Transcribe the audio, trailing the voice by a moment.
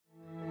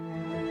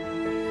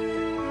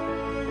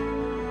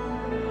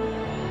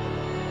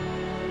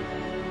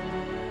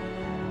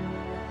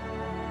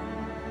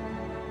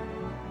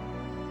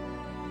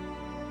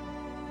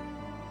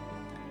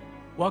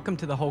Welcome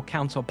to the Whole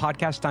Counsel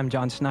podcast. I'm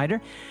John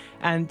Snyder,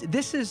 and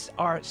this is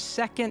our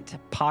second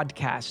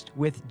podcast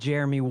with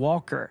Jeremy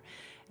Walker.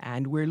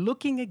 And we're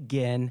looking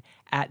again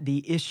at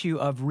the issue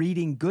of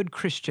reading good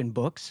Christian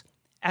books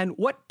and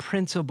what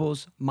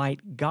principles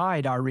might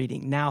guide our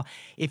reading. Now,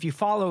 if you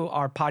follow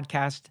our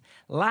podcast,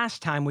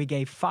 last time we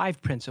gave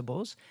 5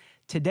 principles.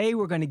 Today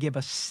we're going to give a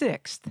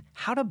 6th,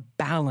 how to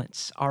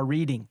balance our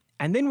reading.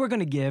 And then we're going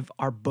to give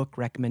our book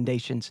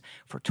recommendations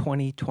for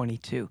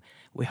 2022.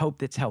 We hope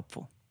that's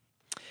helpful.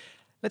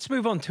 Let's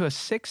move on to a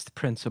 6th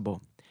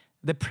principle,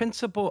 the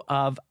principle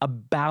of a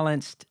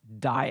balanced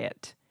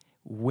diet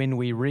when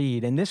we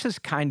read. And this is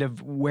kind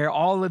of where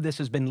all of this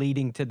has been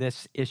leading to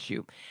this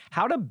issue,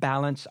 how to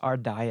balance our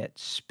diet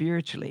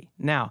spiritually.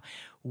 Now,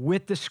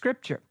 with the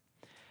scripture,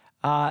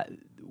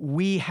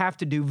 we have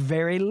to do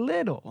very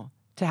little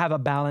to have a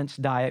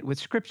balanced diet with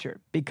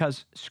scripture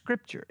because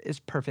scripture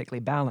is perfectly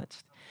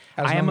balanced.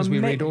 As long as we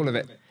read all of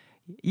it.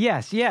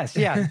 Yes.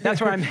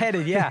 That's where I'm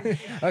headed, yeah.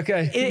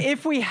 Okay.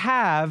 If we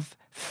have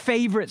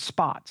favorite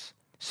spots,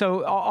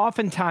 so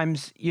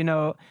oftentimes,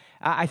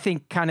 I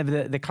think kind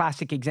of the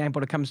classic example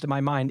that comes to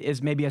my mind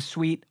is maybe a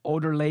sweet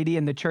older lady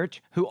in the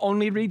church who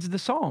only reads the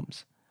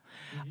Psalms.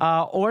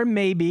 Or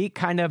maybe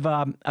kind of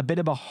a bit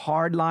of a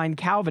hardline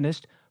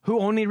Calvinist who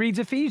only reads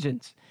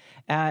Ephesians.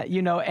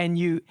 And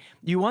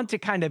you want to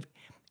kind of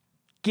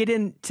get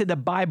into the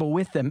Bible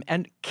with them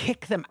and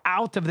kick them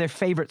out of their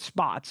favorite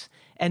spots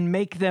and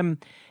make them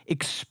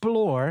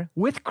explore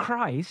with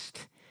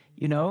Christ,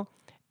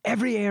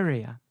 every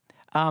area.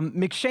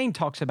 McShane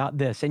talks about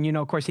this. And,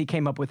 of course, he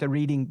came up with a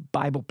reading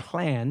Bible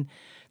plan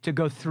to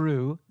go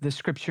through the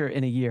scripture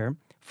in a year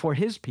for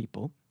his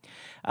people.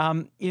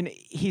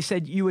 He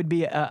said you would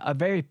be a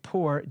very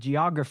poor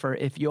geographer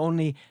if you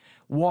only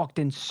walked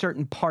in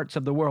certain parts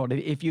of the world,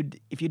 if you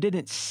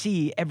didn't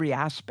see every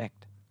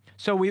aspect.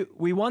 So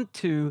we want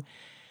to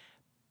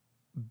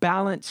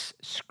balance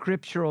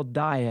scriptural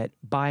diet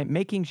by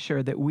making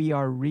sure that we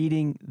are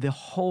reading the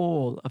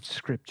whole of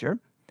Scripture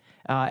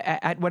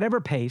at whatever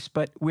pace,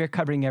 but we're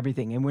covering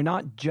everything, and we're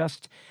not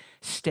just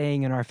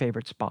staying in our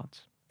favorite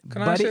spots.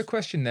 Can I ask you a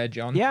question there,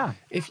 John? Yeah.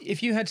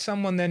 If you had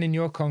someone then in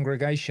your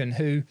congregation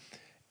who,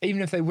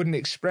 even if they wouldn't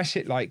express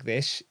it like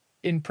this,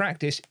 in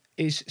practice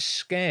is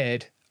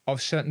scared of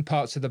certain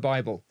parts of the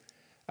Bible,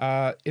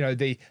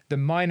 the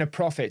minor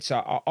prophets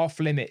are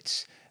off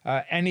limits.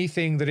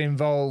 Anything that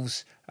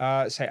involves,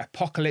 say,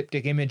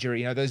 apocalyptic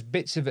imagery, those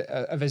bits of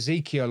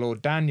Ezekiel or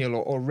Daniel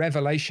or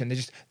Revelation,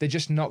 they're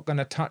just not going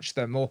to touch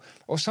them.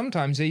 Or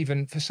sometimes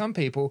even for some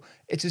people,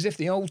 it's as if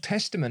the Old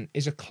Testament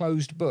is a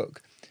closed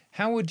book.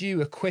 How would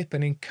you equip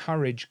and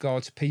encourage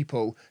God's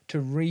people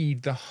to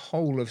read the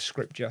whole of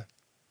Scripture?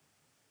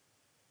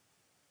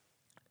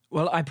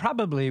 Well, I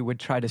probably would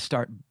try to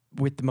start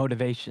with the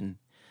motivation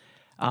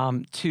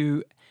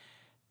to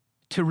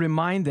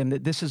remind them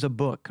that this is a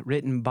book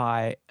written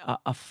by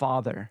a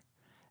father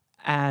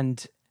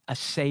and a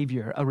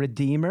savior, a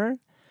redeemer,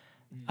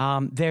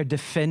 their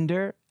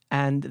defender,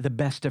 and the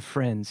best of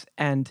friends.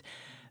 And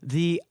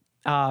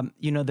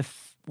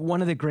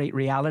one of the great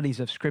realities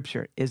of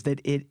Scripture is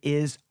that it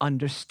is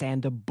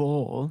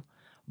understandable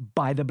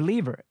by the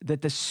believer,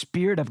 that the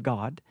Spirit of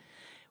God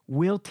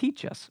will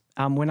teach us.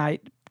 When I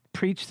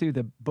preached through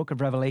the book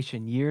of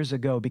Revelation years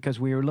ago, because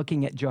we were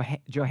looking at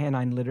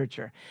Johannine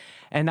literature.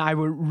 And I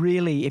would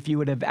really, if you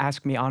would have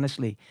asked me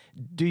honestly,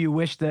 do you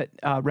wish that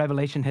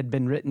Revelation had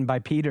been written by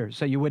Peter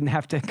so you wouldn't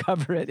have to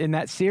cover it in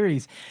that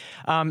series?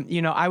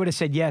 I would have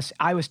said yes.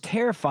 I was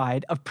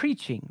terrified of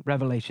preaching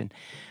Revelation.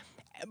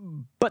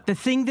 But the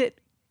thing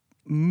that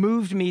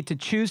moved me to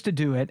choose to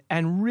do it,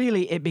 and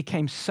really it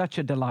became such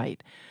a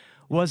delight,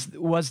 was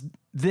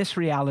this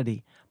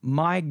reality.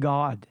 My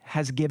God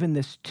has given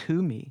this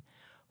to me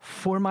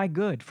for my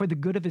good, for the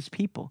good of his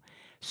people.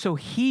 So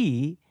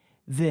he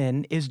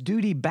then is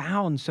duty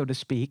bound, so to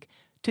speak,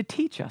 to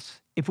teach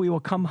us if we will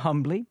come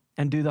humbly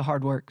and do the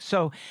hard work.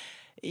 So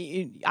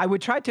I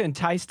would try to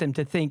entice them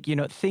to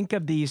think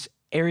of these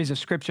areas of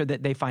Scripture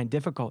that they find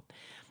difficult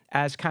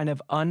as kind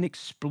of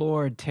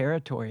unexplored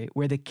territory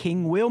where the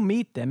King will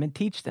meet them and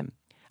teach them.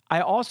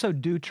 I also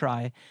do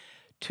try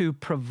to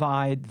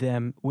provide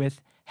them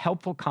with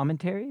helpful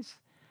commentaries.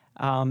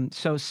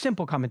 So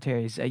simple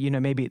commentaries,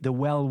 maybe the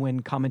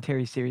Wellwyn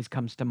commentary series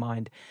comes to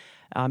mind.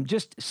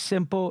 Just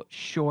simple,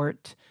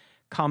 short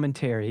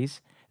commentaries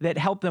that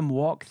help them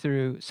walk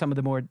through some of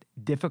the more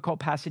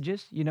difficult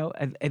passages,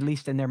 at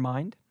least in their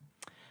mind.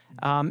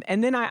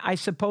 And then I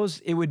suppose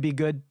it would be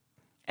good,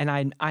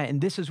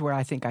 and this is where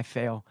I think I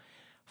fail,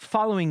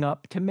 following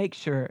up to make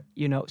sure,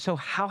 so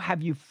how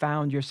have you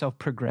found yourself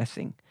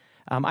progressing?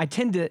 I'm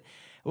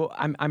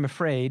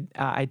afraid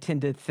I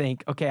tend to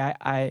think, okay,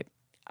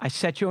 I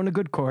set you on a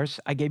good course.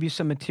 I gave you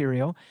some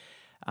material.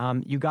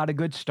 You got a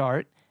good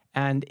start.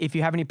 And if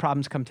you have any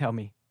problems, come tell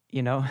me,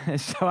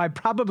 So I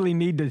probably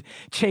need to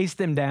chase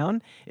them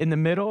down in the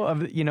middle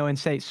of, and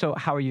say, so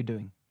how are you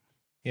doing?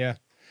 Yeah.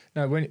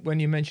 No, when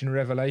you mention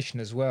Revelation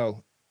as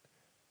well,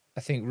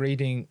 I think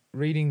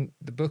reading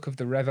the book of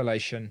the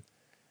Revelation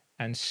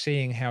and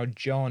seeing how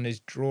John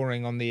is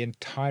drawing on the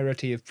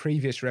entirety of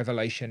previous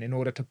revelation in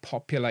order to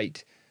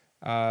populate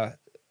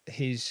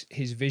his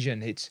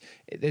vision.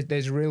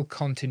 There's real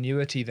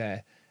continuity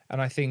there, and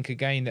I think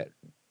again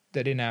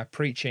that in our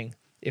preaching,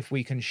 if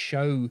we can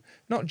show,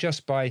 not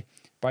just by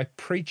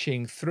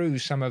preaching through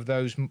some of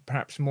those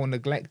perhaps more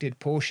neglected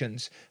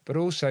portions, but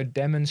also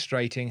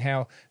demonstrating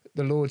how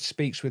the Lord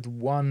speaks with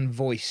one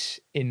voice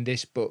in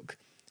this book,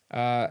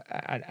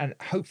 and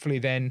hopefully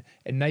then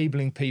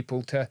enabling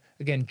people to,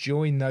 again,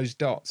 join those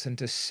dots and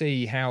to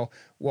see how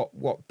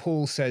what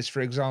Paul says,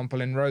 for example,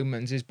 in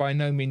Romans is by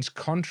no means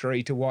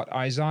contrary to what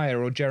Isaiah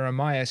or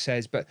Jeremiah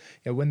says, but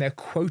when they're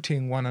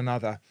quoting one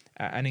another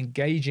and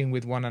engaging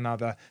with one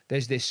another,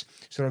 there's this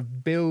sort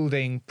of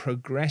building,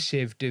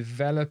 progressive,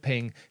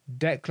 developing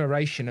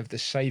declaration of the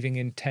saving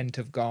intent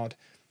of God.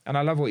 And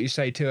I love what you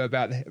say too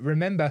about,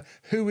 remember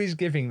who is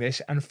giving this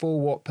and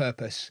for what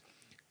purpose.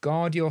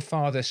 God your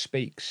Father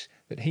speaks,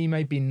 that he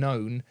may be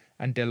known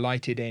and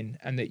delighted in,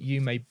 and that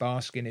you may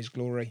bask in his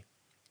glory.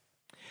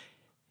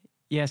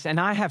 Yes, and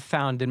I have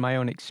found in my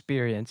own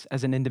experience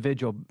as an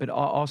individual, but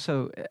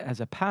also as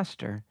a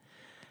pastor,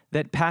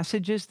 that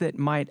passages that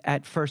might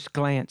at first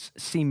glance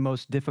seem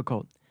most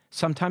difficult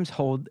sometimes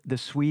hold the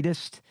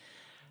sweetest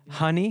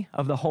honey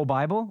of the whole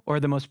Bible, or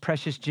the most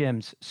precious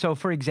gems. So,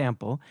 for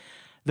example,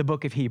 the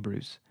book of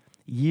Hebrews.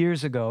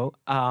 Years ago,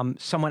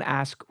 someone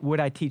asked, would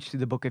I teach through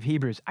the book of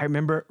Hebrews? I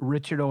remember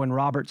Richard Owen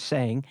Roberts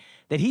saying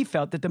that he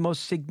felt that the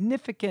most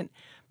significant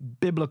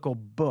biblical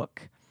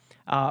book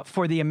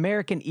for the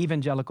American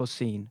evangelical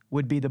scene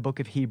would be the book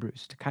of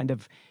Hebrews, to kind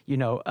of,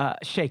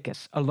 shake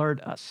us,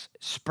 alert us,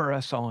 spur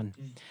us on.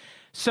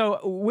 So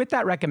with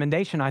that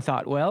recommendation, I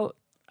thought, well,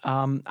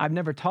 I've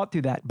never taught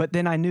through that. But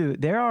then I knew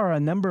there are a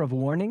number of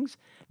warnings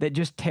that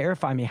just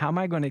terrify me. How am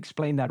I going to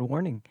explain that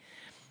warning?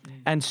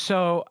 And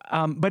so,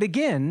 but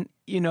again,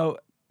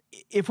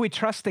 if we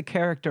trust the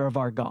character of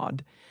our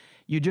God,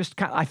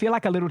 I feel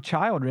like a little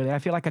child, really. I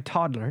feel like a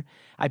toddler.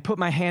 I put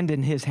my hand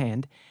in his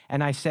hand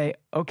and I say,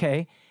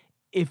 okay,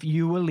 if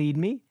you will lead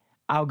me,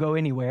 I'll go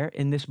anywhere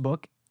in this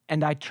book.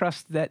 And I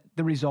trust that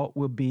the result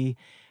will be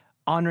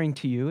honoring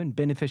to you and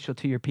beneficial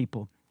to your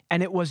people.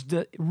 And it was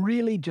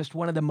really just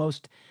one of the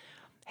most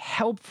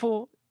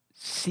helpful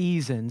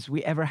seasons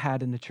we ever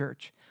had in the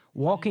church.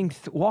 Walking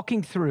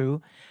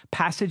through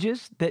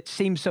passages that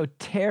seemed so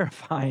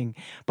terrifying,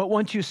 but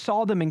once you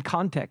saw them in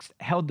context,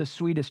 held the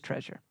sweetest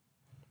treasure.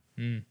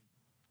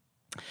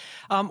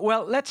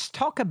 Well, let's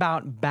talk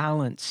about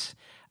balance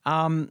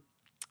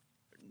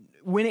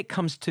when it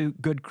comes to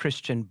good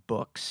Christian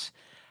books.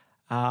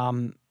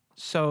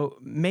 So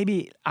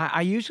maybe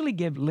I usually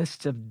give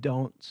lists of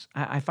don'ts.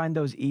 I find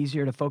those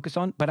easier to focus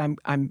on, but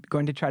I'm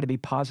going to try to be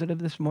positive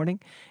this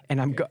morning,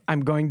 and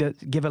I'm going to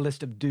give a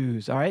list of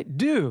do's. All right,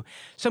 do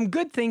some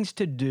good things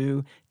to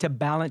do to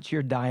balance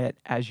your diet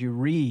as you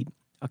read.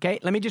 Okay,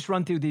 let me just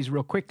run through these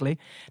real quickly.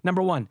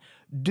 Number one,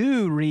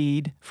 do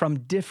read from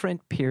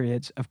different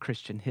periods of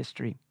Christian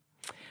history.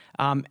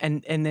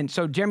 And then,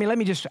 so Jeremy, let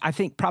me just, I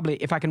think probably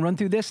if I can run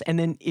through this, and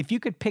then if you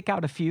could pick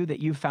out a few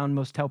that you found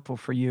most helpful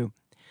for you.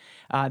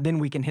 Then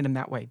we can hit them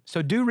that way.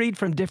 So do read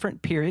from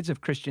different periods of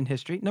Christian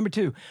history. Number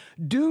two,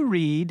 do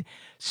read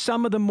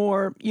some of the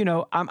more,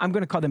 I'm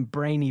going to call them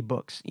brainy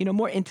books,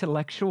 more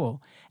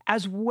intellectual,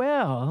 as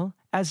well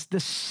as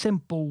the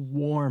simple,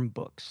 warm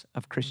books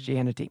of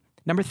Christianity.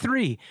 Number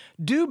three,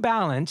 do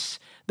balance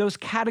those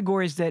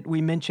categories that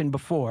we mentioned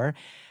before,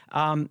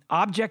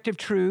 objective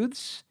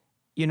truths,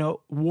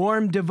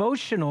 warm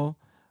devotional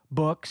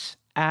books,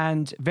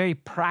 and very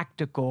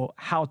practical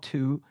how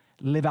to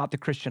live out the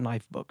Christian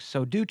life books.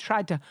 So do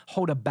try to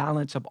hold a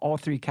balance of all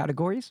three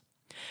categories.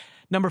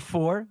 Number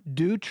four,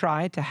 do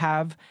try to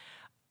have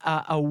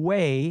a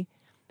way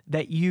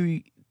that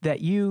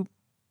you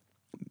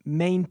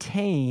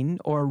maintain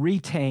or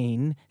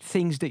retain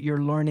things that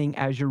you're learning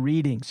as you're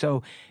reading.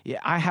 So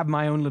I have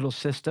my own little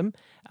system.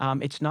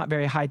 It's not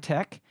very high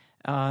tech,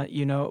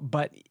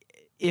 but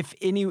if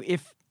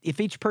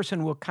each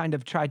person will kind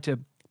of try to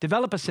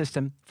develop a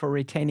system for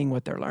retaining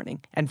what they're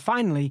learning. And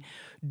finally,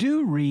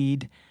 do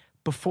read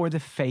before the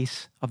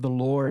face of the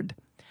Lord,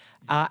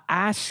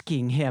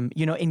 asking him,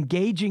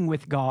 engaging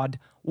with God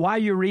while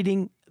you're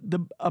reading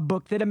a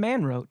book that a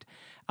man wrote.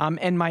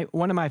 And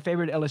one of my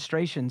favorite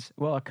illustrations,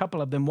 well, a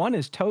couple of them, one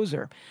is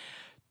Tozer.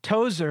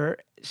 Tozer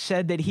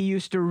said that he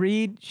used to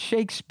read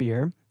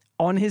Shakespeare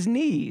on his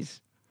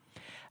knees.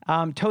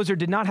 Tozer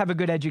did not have a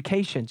good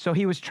education, so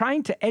he was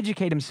trying to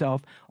educate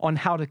himself on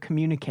how to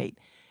communicate.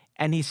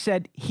 And he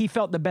said he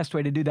felt the best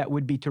way to do that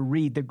would be to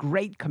read the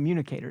great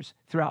communicators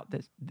throughout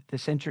the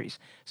centuries.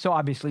 So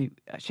obviously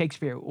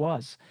Shakespeare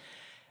was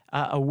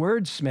a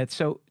wordsmith.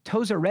 So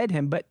Tozer read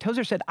him, but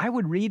Tozer said, I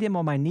would read him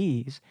on my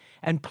knees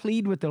and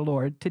plead with the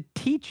Lord to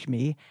teach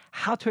me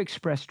how to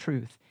express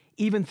truth,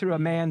 even through a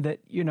man that,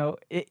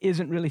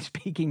 isn't really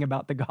speaking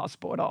about the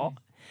gospel at all.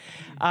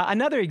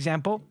 Another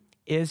example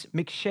is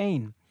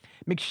McShane.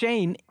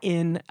 McShane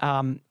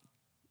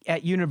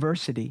at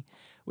university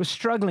was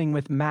struggling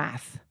with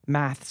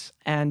maths,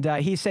 and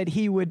he said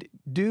he would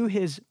do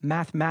his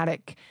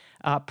mathematic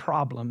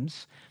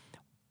problems,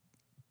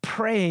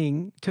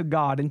 praying to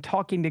God and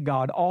talking to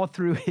God all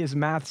through his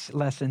maths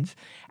lessons,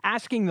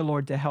 asking the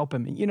Lord to help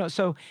him.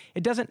 So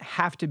it doesn't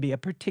have to be a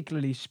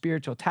particularly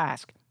spiritual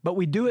task, but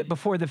we do it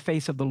before the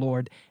face of the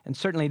Lord, and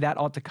certainly that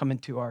ought to come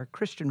into our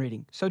Christian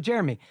reading. So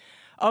Jeremy,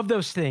 of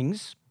those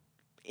things,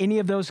 any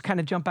of those kind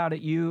of jump out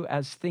at you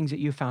as things that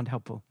you found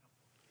helpful?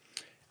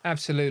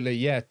 Absolutely,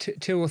 yeah.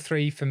 Two or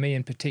three for me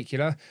in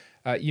particular.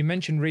 You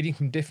mentioned reading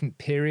from different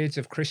periods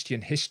of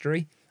Christian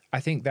history. I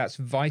think that's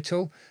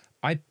vital.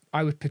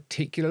 I would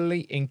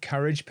particularly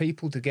encourage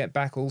people to get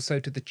back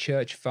also to the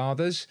church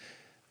fathers.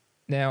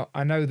 Now,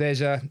 I know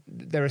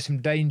there are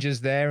some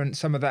dangers there, and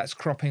some of that's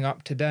cropping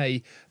up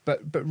today,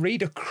 but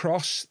read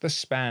across the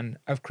span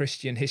of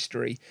Christian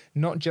history,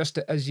 not just,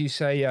 as you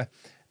say,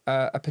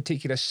 a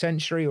particular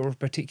century or a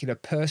particular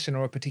person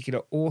or a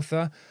particular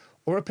author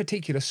or a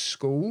particular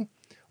school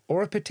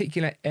or a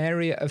particular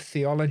area of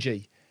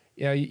theology.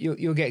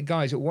 You'll get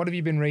guys, what have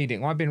you been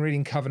reading? Well, I've been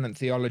reading covenant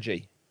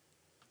theology.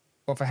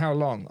 Or for how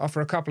long? Oh,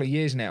 for a couple of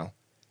years now.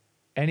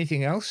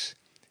 Anything else?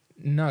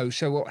 No.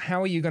 So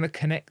how are you going to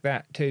connect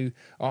that to,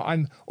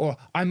 I'm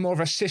more of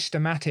a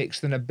systematics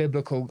than a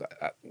biblical?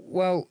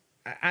 Well,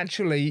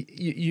 actually,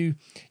 you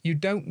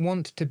don't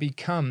want to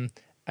become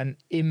an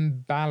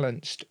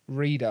imbalanced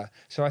reader.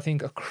 So I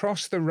think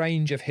across the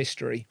range of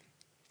history,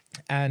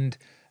 and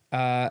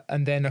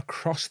then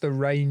across the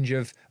range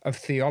of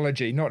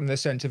theology, not in the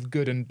sense of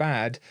good and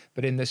bad,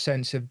 but in the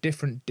sense of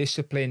different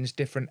disciplines,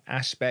 different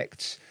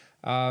aspects.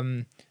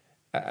 And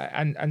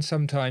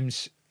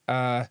sometimes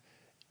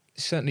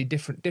certainly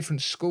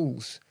different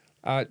schools.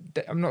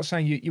 I'm not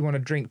saying you want to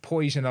drink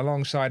poison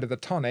alongside of the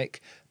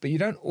tonic, but you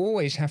don't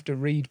always have to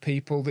read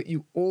people that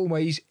you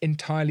always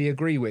entirely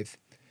agree with.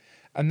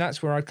 And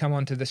that's where I come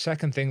on to the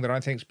second thing that I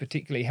think is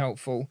particularly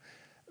helpful.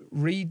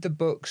 Read the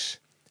books.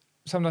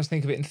 Sometimes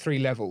think of it in three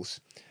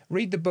levels.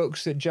 Read the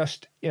books that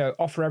just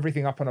offer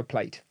everything up on a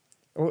plate.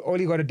 All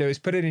you got to do is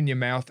put it in your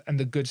mouth, and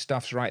the good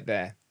stuff's right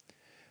there.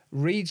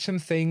 Read some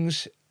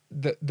things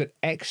that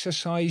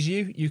exercise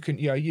you. You can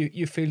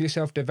you feel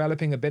yourself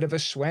developing a bit of a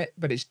sweat,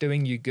 but it's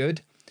doing you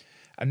good.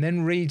 And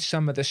then read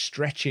some of the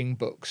stretching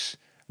books.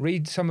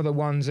 Read some of the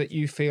ones that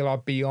you feel are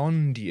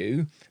beyond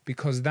you,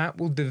 because that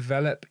will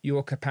develop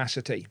your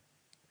capacity.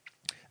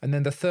 And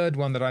then the third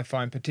one that I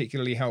find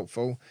particularly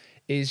helpful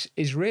is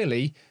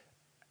really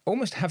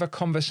almost have a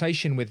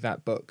conversation with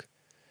that book.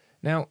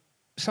 Now,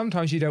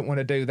 sometimes you don't want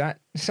to do that.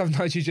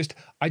 Sometimes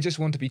I just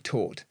want to be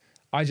taught.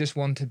 I just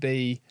want to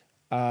be,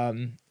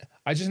 I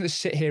just want to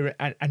sit here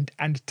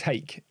and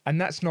take, and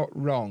that's not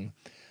wrong.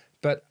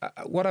 But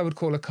what I would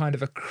call a kind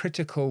of a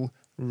critical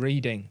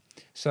reading.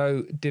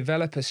 So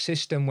develop a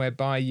system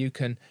whereby you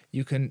can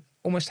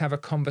almost have a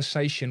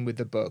conversation with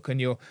the book, and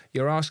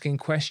you're asking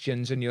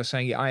questions, and you're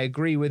saying, I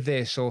agree with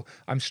this, or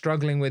I'm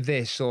struggling with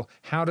this, or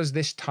how does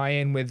this tie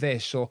in with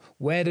this, or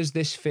where does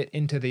this fit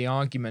into the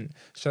argument?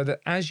 So that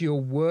as you're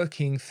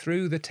working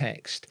through the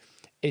text,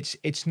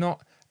 it's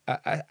not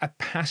a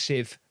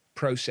passive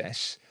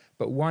process,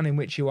 but one in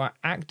which you are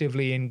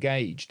actively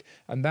engaged.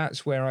 And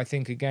that's where I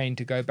think, again,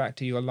 to go back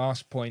to your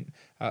last point,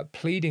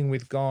 pleading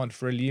with God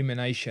for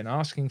illumination,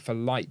 asking for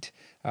light,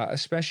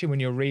 especially when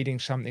you're reading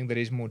something that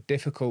is more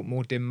difficult,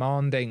 more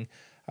demanding,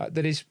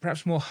 that is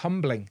perhaps more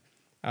humbling,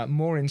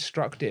 more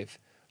instructive.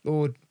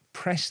 Lord,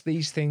 press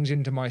these things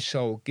into my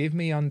soul. Give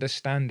me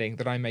understanding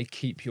that I may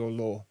keep your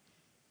law.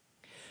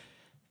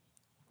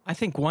 I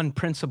think one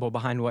principle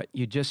behind what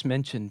you just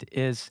mentioned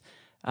is,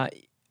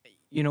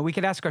 we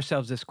could ask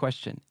ourselves this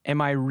question: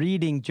 am I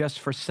reading just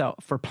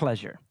for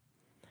pleasure?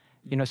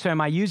 So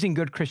am I using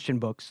good Christian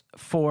books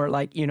for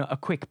a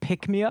quick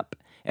pick-me-up,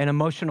 an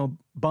emotional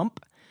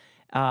bump?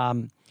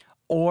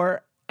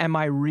 Or am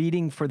I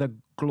reading for the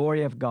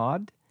glory of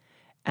God?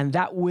 And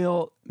that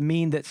will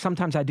mean that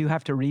sometimes I do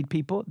have to read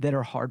people that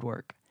are hard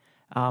work.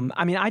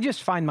 I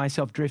just find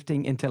myself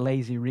drifting into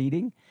lazy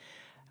reading,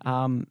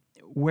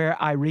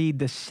 where I read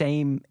the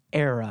same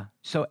era,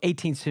 so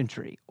 18th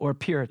century or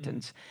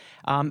Puritans,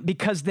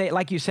 because they,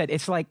 like you said,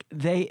 it's like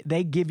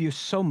they give you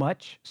so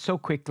much so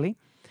quickly,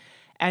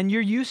 and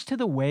you're used to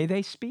the way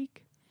they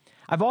speak.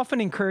 I've often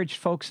encouraged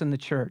folks in the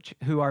church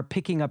who are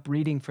picking up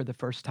reading for the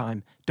first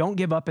time, don't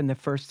give up in the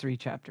first 3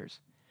 chapters.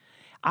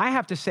 I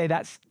have to say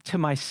that to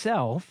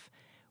myself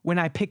when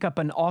I pick up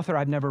an author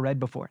I've never read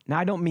before. Now,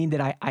 I don't mean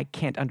that I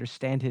can't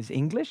understand his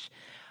English,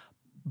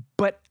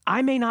 but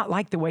I may not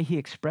like the way he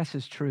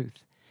expresses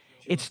truth.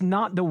 It's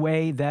not the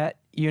way that,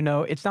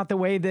 it's not the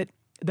way that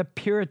the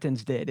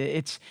Puritans did.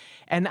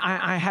 And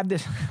I have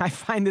this, I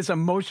find this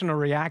emotional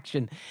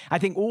reaction. I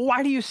think, well,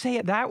 why do you say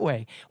it that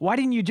way? Why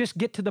didn't you just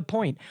get to the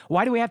point?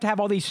 Why do we have to have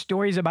all these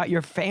stories about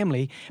your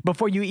family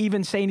before you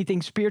even say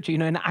anything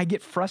spiritual? And I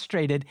get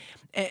frustrated.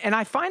 And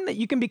I find that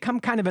you can become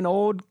kind of an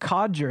old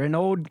codger, an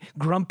old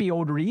grumpy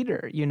old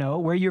reader,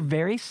 where you're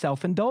very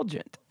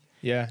self-indulgent.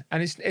 Yeah,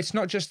 and it's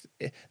not just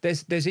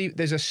there's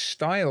a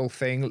style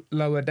thing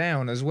lower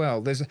down as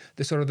well. There's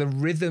sort of the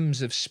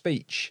rhythms of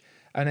speech,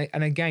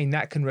 And again,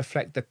 that can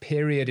reflect the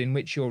period in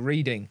which you're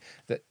reading.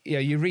 That, you know,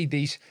 you read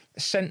these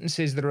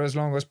sentences that are as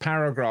long as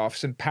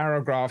paragraphs, and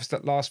paragraphs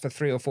that last for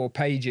 3 or 4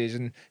 pages,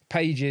 and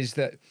pages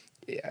that,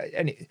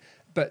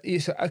 but you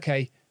say,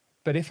 okay,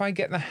 but if I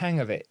get the hang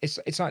of it,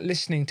 it's like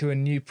listening to a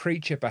new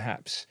preacher,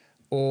 perhaps,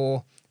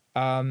 or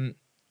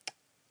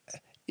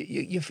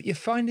you're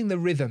finding the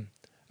rhythm.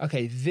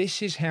 Okay,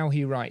 this is how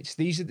he writes.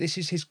 This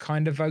is his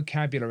kind of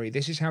vocabulary.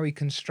 This is how he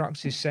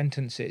constructs his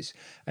sentences.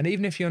 And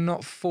even if you're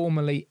not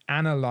formally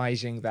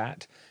analysing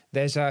that,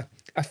 there's a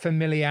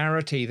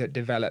familiarity that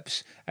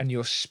develops, and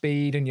your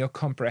speed and your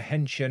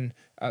comprehension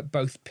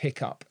both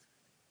pick up.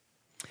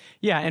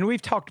 Yeah, and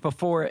we've talked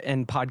before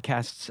in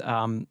podcasts.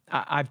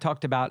 I've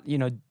talked about, you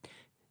know,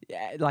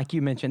 like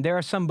you mentioned, there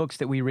are some books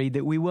that we read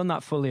that we will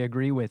not fully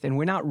agree with, and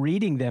we're not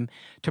reading them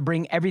to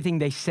bring everything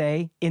they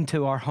say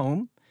into our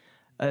home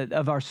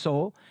of our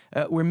soul.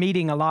 We're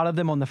meeting a lot of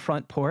them on the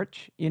front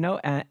porch, you know,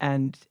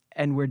 and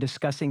we're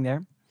discussing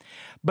there.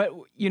 But,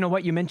 you know,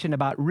 what you mentioned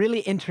about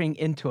really entering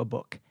into a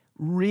book,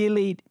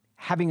 really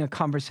having a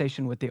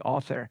conversation with the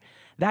author,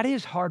 that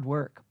is hard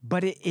work,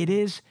 but it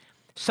is,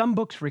 some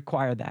books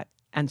require that,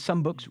 and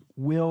some books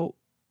will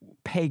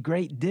pay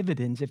great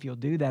dividends if you'll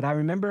do that. I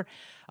remember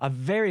a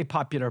very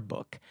popular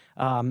book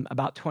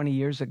about 20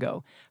 years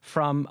ago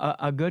from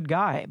a good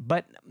guy,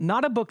 but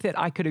not a book that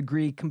I could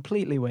agree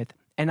completely with.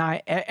 And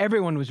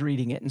everyone was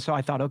reading it, and so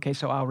I thought, okay,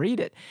 so I'll read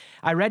it.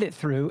 I read it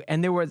through,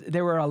 and there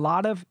were a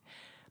lot of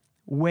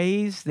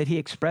ways that he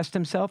expressed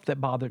himself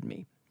that bothered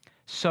me.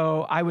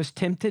 So I was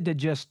tempted to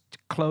just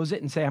close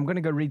it and say, I'm going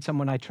to go read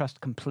someone I trust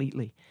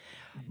completely.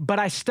 But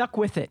I stuck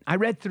with it. I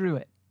read through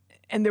it,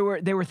 and there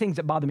were things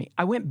that bothered me.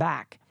 I went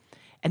back,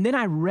 and then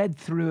I read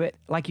through it,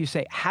 like you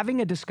say, having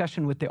a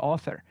discussion with the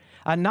author.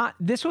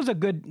 This is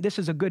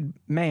a good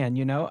man,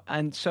 you know,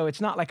 and so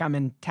it's not like I'm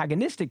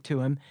antagonistic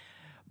to him,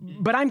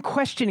 but I'm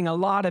questioning a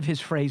lot of his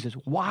phrases.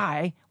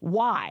 Why?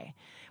 Why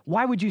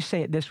would you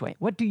say it this way?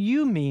 What do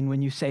you mean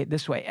when you say it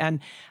this way? And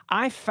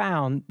I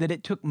found that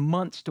it took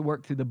months to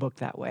work through the book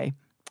that way.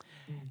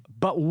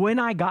 But when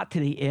I got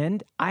to the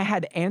end, I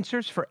had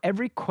answers for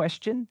every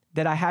question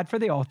that I had for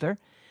the author,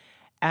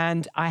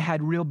 and I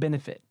had real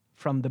benefit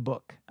from the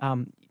book.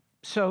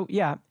 So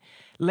yeah,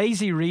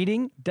 lazy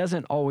reading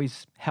doesn't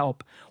always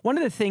help. One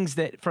of the things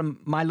that, from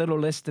my little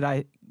list that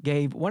I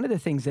gave, one of the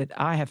things that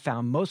I have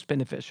found most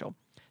beneficial,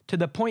 to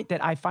the point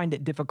that I find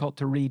it difficult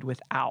to read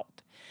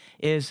without,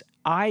 is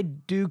I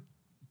do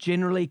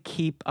generally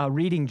keep a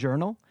reading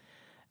journal.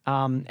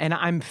 And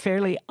I'm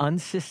fairly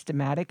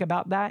unsystematic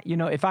about that. You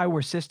know, if I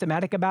were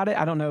systematic about it,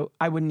 I don't know,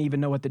 I wouldn't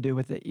even know what to do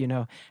with it. You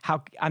know,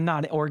 I'm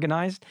not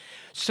organized.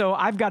 So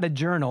I've got a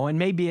journal, and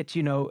maybe it's,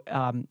 you know,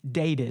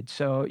 dated.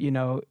 So, you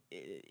know,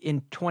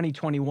 in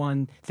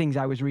 2021, things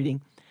I was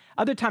reading.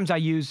 Other times I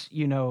use,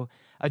 you know,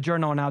 a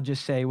journal, and I'll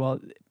just say, well,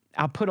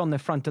 I'll put on the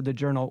front of the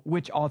journal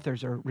which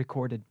authors are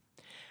recorded.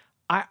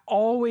 I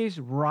always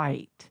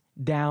write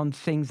down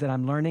things that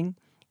I'm learning.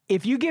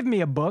 If you give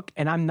me a book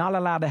and I'm not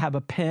allowed to have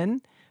a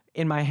pen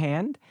in my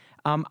hand,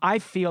 I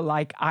feel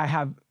like I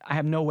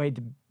have no way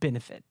to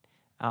benefit.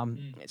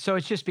 So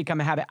it's just become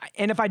a habit.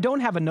 And if I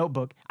don't have a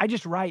notebook, I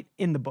just write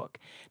in the book.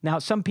 Now,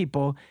 some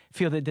people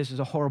feel that this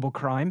is a horrible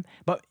crime,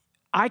 but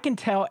I can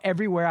tell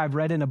everywhere I've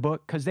read in a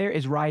book, because there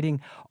is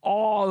writing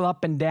all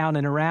up and down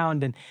and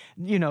around, and,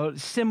 you know,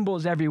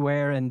 symbols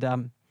everywhere.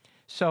 And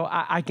so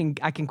I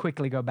can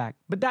quickly go back.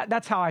 But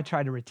that's how I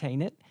try to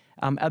retain it.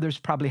 Others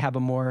probably have a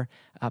more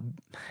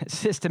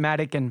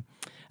systematic and,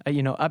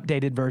 you know,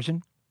 updated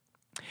version.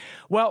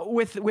 Well,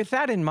 with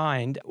that in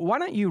mind, why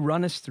don't you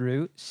run us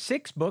through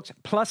 6 books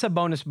plus a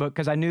bonus book,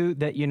 because I knew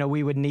that, you know,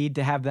 we would need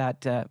to have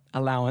that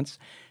allowance.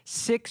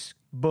 6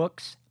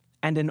 books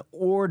and an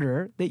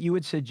order that you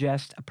would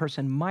suggest a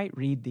person might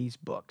read these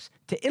books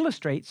to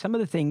illustrate some of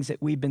the things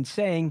that we've been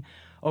saying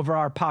over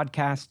our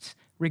podcasts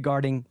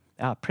regarding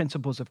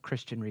principles of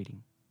Christian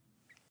reading.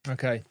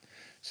 Okay.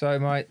 So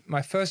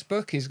my first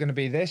book is going to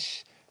be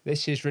this.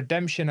 This is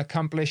Redemption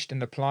Accomplished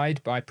and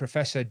Applied by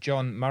Professor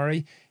John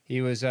Murray.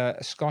 He was a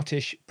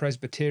Scottish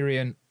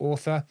Presbyterian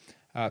author,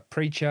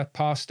 preacher,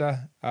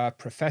 pastor,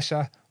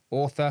 professor,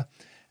 author.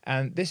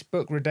 And this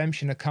book,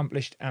 Redemption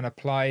Accomplished and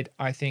Applied,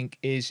 I think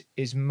is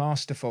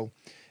masterful.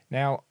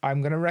 Now,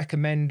 I'm going to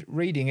recommend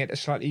reading it a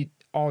slightly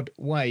odd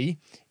way.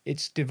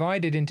 It's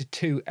divided into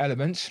 2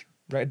 elements,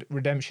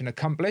 Redemption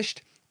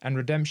Accomplished and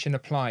Redemption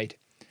Applied.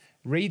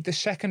 Read the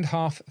second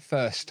half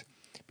first,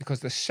 because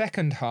the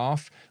second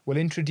half will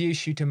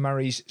introduce you to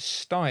Murray's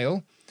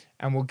style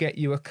and will get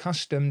you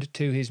accustomed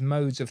to his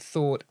modes of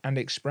thought and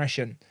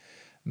expression.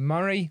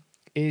 Murray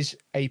is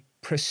a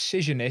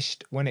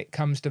precisionist when it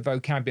comes to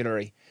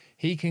vocabulary.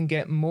 He can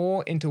get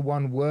more into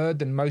one word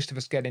than most of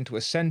us get into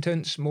a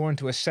sentence, more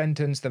into a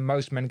sentence than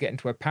most men get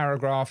into a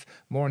paragraph,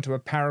 more into a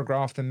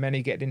paragraph than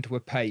many get into a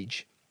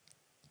page.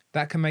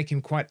 That can make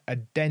him quite a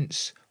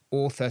dense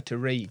author to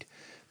read.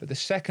 But the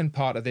second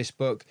part of this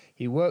book,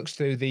 he works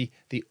through the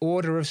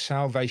order of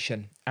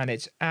salvation, and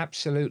it's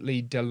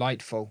absolutely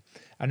delightful.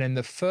 And in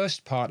the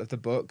first part of the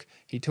book,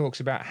 he talks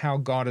about how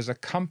God has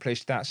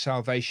accomplished that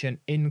salvation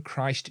in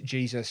Christ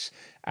Jesus.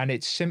 And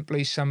it's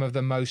simply some of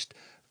the most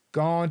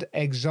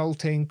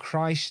God-exalting,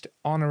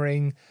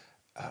 Christ-honoring,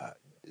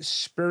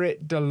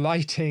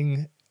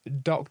 Spirit-delighting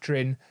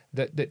doctrine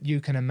that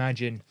you can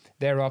imagine.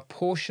 There are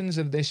portions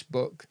of this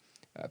book,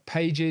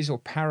 pages or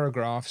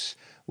paragraphs,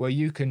 where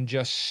you can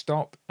just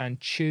stop and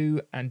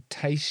chew and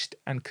taste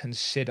and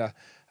consider.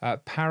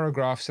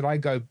 Paragraphs that I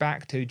go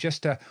back to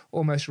just to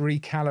almost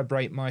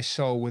recalibrate my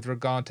soul with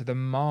regard to the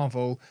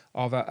marvel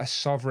of a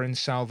sovereign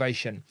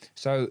salvation.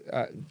 So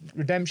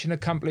redemption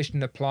accomplished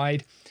and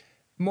applied,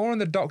 more on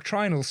the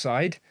doctrinal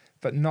side,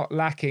 but not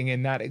lacking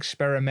in that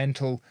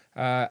experimental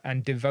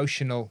and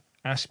devotional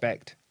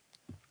aspect.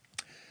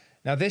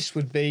 Now this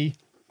would be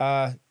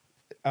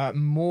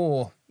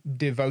more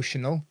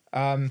devotional.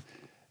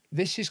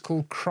 This is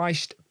called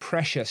Christ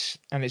Precious,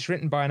 and it's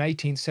written by an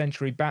 18th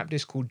century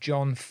Baptist called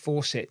John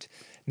Fawcett.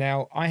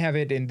 Now, I have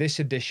it in this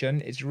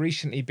edition. It's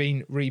recently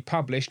been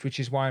republished, which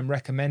is why I'm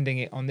recommending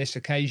it on this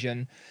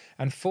occasion.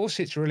 And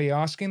Fawcett's really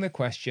asking the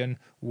question,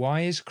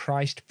 why is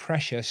Christ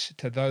precious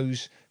to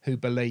those who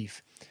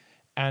believe?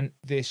 And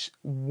this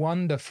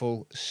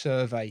wonderful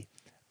survey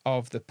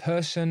of the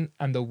person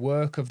and the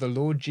work of the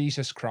Lord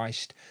Jesus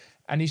Christ.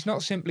 And he's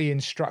not simply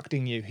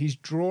instructing you, he's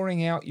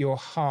drawing out your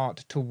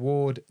heart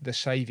toward the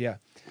Saviour.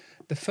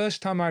 The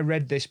first time I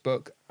read this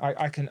book,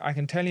 I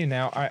can tell you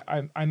now,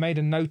 I made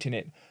a note in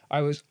it.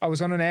 I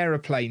was on an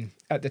aeroplane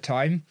at the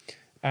time,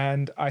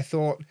 and I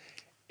thought,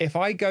 if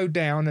I go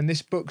down and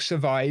this book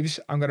survives,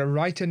 I'm going to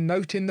write a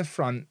note in the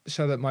front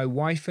so that my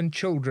wife and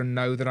children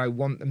know that I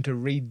want them to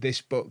read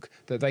this book,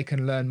 that they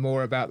can learn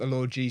more about the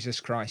Lord Jesus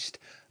Christ.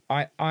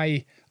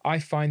 I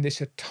find this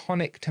a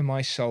tonic to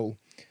my soul.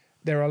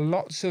 There are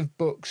lots of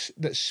books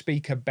that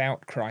speak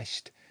about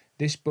Christ.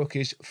 This book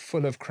is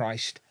full of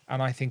Christ,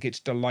 and I think it's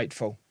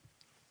delightful.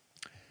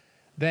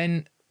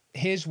 Then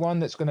here's one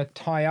that's going to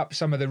tie up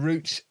some of the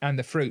roots and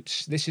the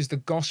fruits. This is The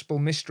Gospel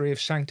Mystery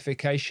of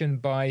Sanctification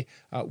by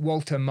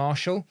Walter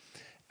Marshall.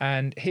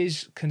 And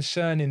his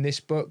concern in this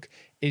book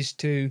is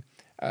to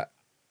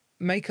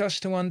make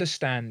us to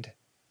understand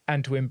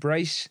and to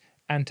embrace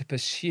and to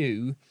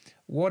pursue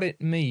what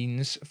it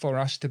means for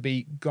us to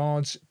be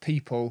God's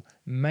people,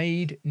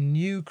 made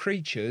new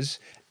creatures,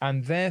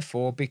 and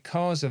therefore,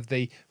 because of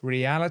the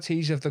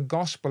realities of the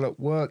gospel at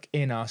work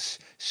in us,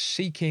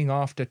 seeking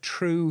after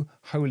true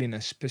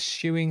holiness,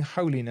 pursuing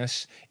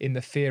holiness in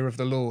the fear of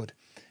the Lord.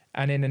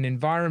 And in an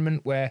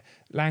environment where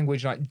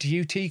language like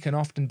duty can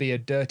often be a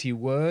dirty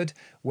word,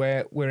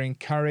 where we're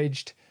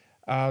encouraged,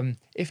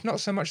 if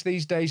not so much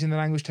these days in the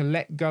language to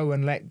let go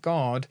and let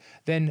God,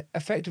 then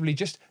effectively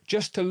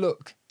just to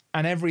look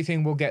and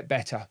everything will get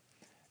better.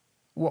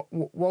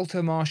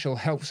 Walter Marshall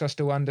helps us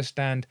to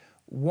understand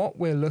what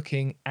we're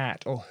looking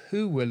at or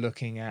who we're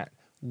looking at,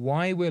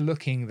 why we're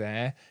looking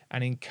there,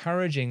 and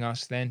encouraging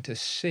us then to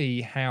see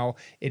how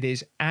it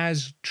is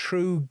as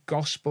true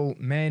gospel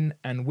men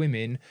and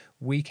women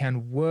we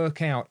can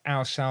work out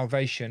our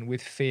salvation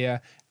with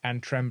fear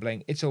and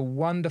trembling. It's a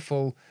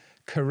wonderful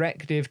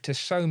corrective to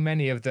so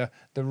many of the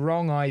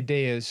wrong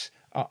ideas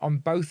on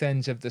both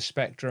ends of the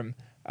spectrum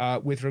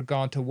with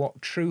regard to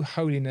what true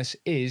holiness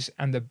is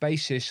and the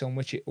basis on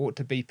which it ought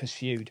to be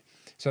pursued.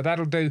 So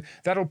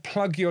that'll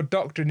plug your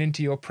doctrine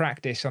into your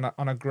practice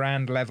on a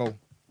grand level.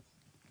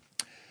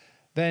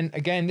 Then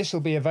again, this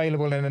will be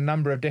available in a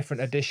number of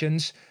different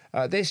editions.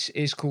 This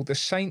is called The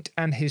Saint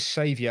and His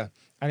Saviour,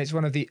 and it's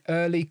one of the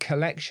early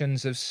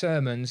collections of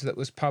sermons that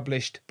was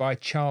published by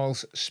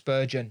Charles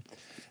Spurgeon.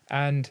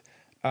 And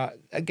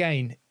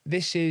again,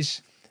 this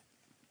is,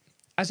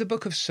 as a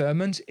book of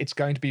sermons, it's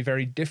going to be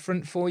very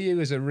different for you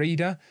as a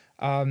reader.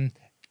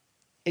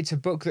 It's a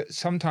book that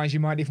sometimes you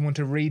might even want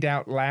to read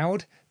out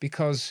loud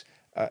because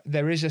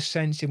there is a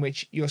sense in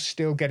which you're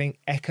still getting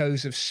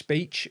echoes of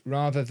speech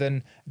rather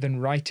than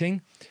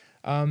writing.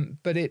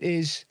 But it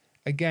is,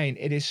 again,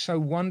 it is so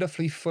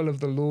wonderfully full of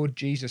the Lord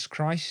Jesus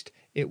Christ.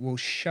 It will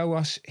show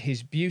us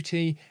his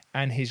beauty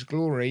and his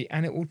glory,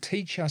 and it will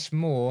teach us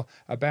more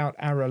about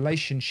our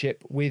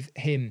relationship with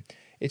him.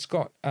 It's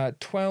got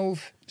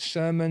 12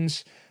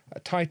 sermons,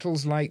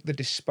 titles like The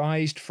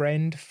Despised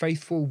Friend,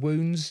 Faithful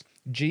Wounds,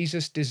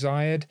 Jesus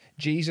Desired,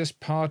 Jesus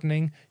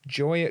Pardoning,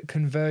 Joy at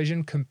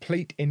Conversion,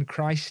 Complete in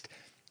Christ.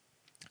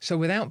 So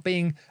without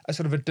being a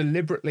sort of a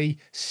deliberately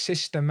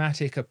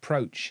systematic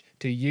approach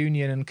to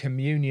union and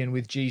communion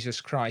with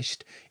Jesus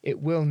Christ, it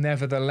will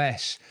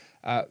nevertheless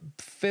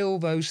fill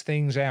those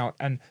things out.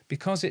 And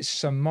because it's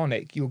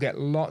sermonic, you'll get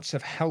lots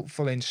of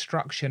helpful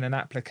instruction and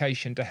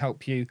application to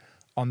help you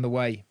on the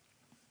way.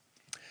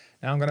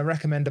 Now I'm going to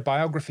recommend a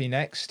biography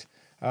next.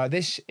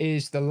 This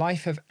is The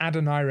Life of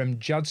Adoniram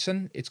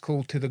Judson. It's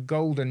called To the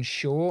Golden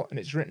Shore, and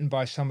it's written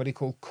by somebody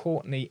called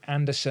Courtney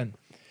Anderson.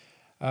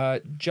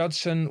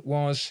 Judson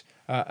was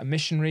a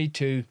missionary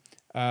to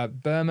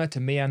Burma, to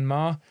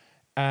Myanmar,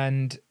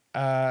 and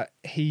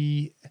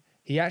he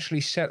He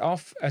actually set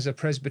off as a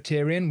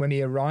Presbyterian when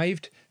he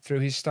arrived. Through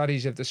his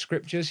studies of the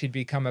scriptures, he'd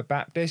become a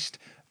Baptist.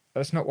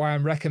 That's not why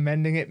I'm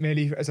recommending it,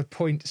 merely as a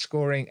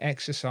point-scoring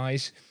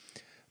exercise.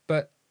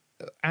 But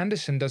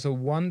Anderson does a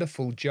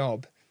wonderful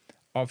job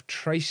of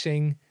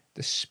tracing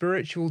the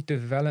spiritual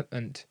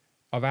development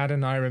of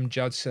Adoniram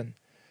Judson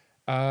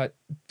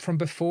from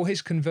before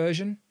his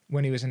conversion,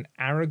 when he was an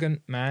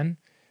arrogant man,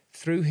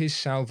 through his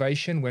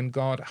salvation, when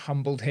God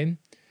humbled him,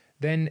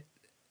 then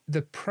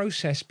the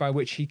process by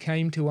which he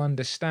came to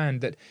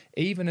understand that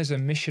even as a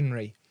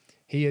missionary,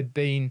 he had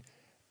been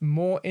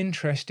more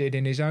interested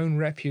in his own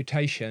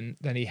reputation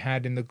than he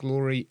had in the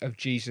glory of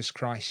Jesus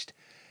Christ.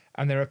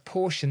 And there are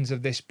portions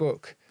of this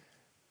book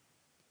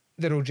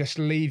that'll just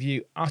leave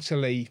you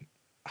utterly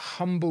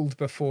humbled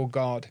before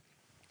God.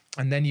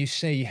 And then you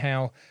see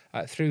how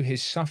through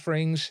his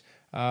sufferings,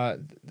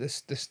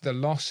 the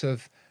loss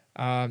of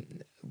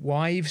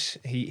wives,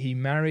 he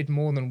married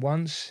more than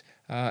once,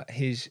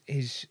 his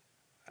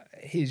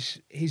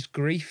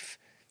grief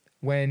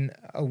when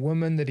a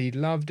woman that he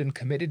loved and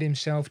committed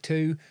himself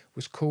to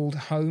was called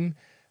home,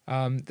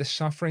 the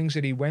sufferings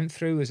that he went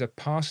through as a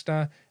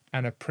pastor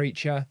and a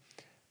preacher.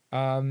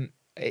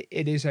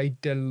 It is a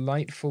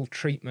delightful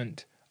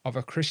treatment of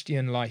a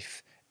Christian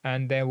life,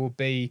 and there will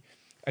be,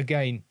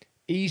 again,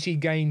 easy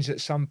gains at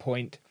some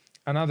point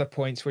and other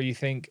points where you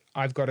think,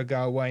 I've got to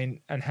go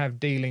away and have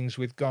dealings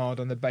with God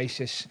on the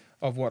basis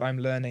of what I'm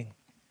learning.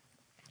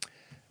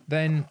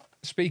 Then,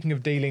 speaking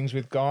of dealings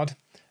with God,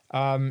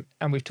 and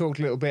we've talked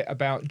a little bit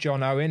about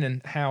John Owen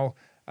and how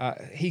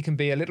he can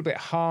be a little bit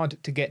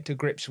hard to get to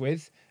grips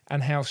with,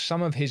 and how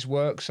some of his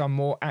works are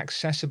more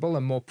accessible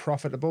and more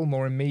profitable,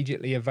 more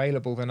immediately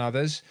available than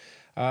others.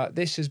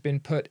 This has been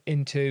put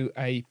into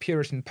a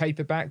Puritan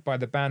paperback by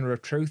the Banner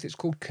of Truth. It's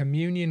called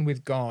Communion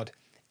with God.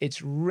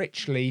 It's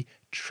richly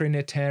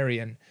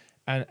Trinitarian.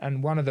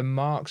 And one of the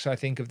marks, I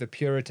think, of the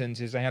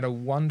Puritans is they had a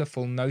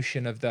wonderful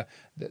notion of the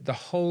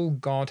whole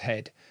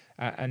Godhead.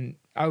 And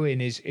Owen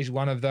is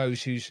one of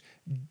those who's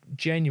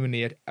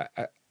genuinely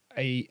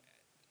a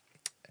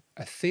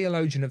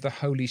theologian of the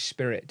Holy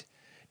Spirit.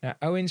 Now,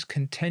 Owen's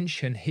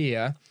contention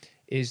here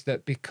is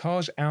that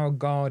because our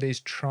God is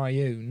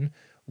triune,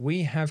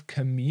 we have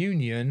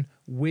communion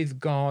with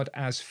God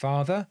as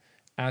Father,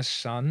 as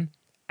Son,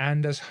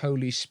 and as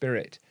Holy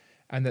Spirit,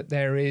 and that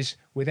there is,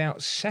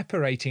 without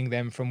separating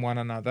them from one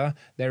another,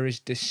 there is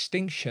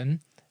distinction,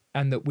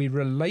 and that we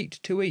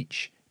relate to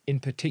each in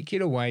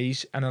particular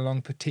ways and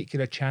along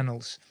particular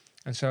channels.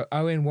 And so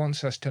Owen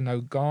wants us to know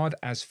God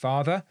as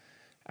Father,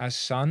 as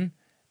Son,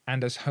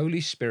 and as Holy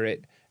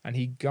Spirit, and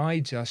he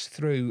guides us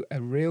through a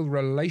real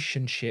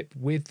relationship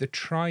with the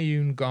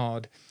triune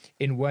God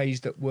in ways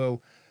that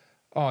will,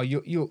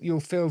 you'll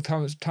feel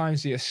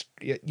times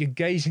you're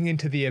gazing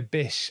into the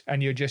abyss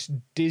and you're just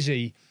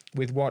dizzy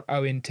with what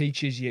Owen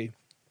teaches you.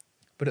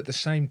 But at the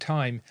same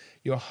time,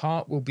 your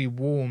heart will be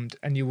warmed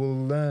and you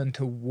will learn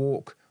to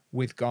walk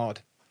with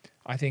God.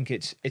 I think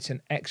it's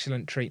an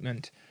excellent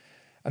treatment.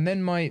 And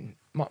then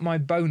my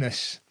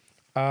bonus.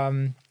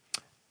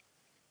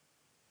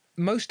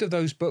 Most of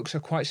those books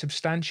are quite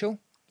substantial.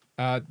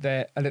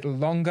 They're a little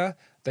longer.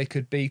 They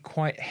could be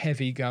quite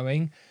heavy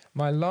going.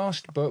 My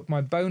last book,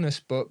 my bonus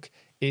book,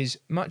 is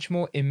much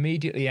more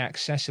immediately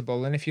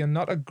accessible. And if you're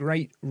not a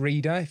great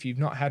reader, if you've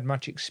not had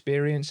much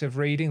experience of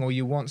reading, or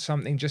you want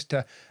something just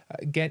to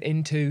get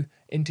into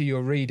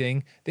your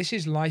reading, this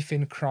is Life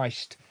in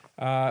Christ,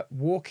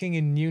 Walking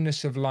in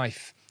Newness of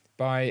Life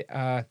by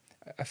a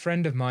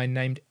friend of mine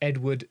named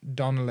Edward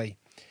Donnelly.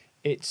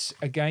 It's,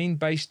 again,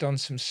 based on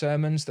some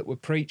sermons that were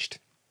preached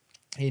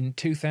in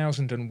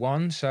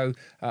 2001, so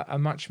a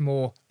much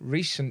more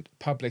recent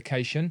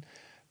publication.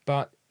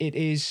 But it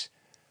is,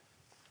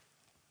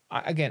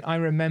 again, I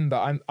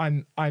remember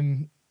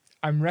I'm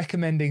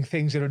recommending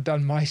things that have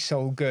done my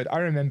soul good. I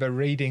remember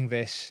reading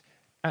this,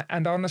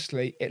 and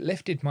honestly, it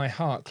lifted my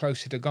heart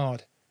closer to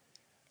God.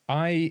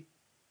 I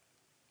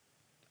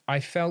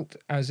felt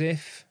as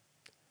if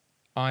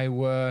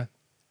I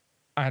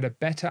had a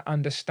better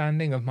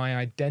understanding of my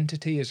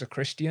identity as a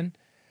Christian.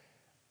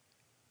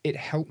 It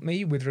helped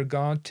me with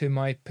regard to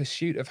my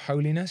pursuit of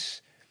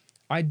holiness.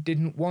 I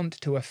didn't want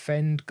to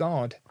offend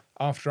God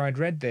after I'd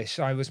read this.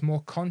 I was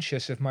more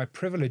conscious of my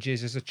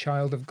privileges as a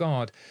child of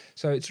God.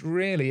 So it's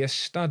really a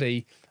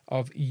study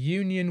of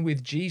union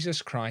with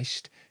Jesus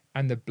Christ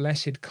and the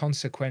blessed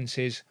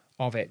consequences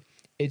of it.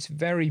 It's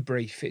very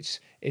brief.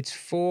 It's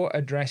 4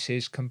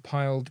 addresses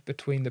compiled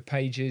between the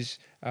pages,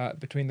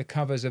 between the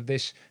covers of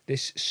this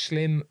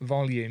slim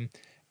volume,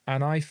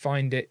 and I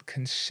find it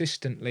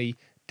consistently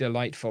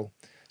delightful.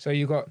 So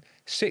you've got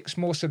 6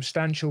 more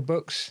substantial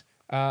books,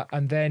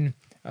 and then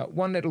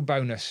one little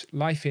bonus,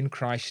 Life in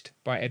Christ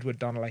by Edward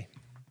Donnelly.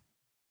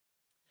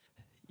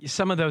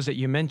 Some of those that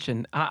you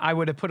mentioned, I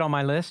would have put on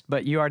my list,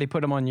 but you already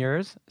put them on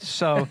yours.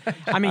 So,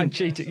 I mean, I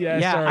cheated. Yeah,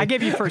 sorry. I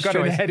gave you first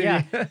choice.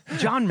 Yeah.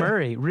 John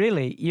Murray,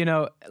 really,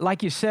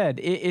 like you said,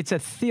 it's a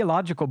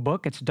theological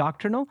book. It's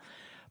doctrinal,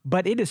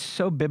 but it is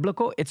so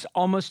biblical. It's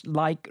almost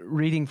like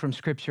reading from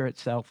Scripture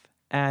itself,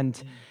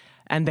 and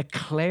the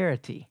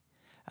clarity.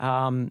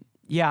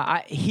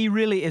 Yeah, he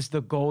really is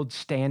the gold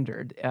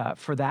standard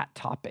for that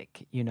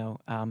topic,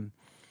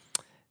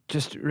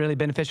 just really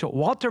beneficial.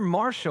 Walter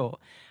Marshall,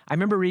 I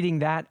remember reading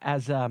that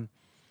as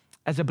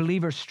a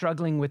believer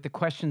struggling with the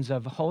questions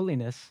of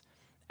holiness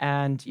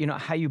and,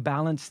 how you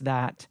balance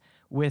that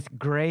with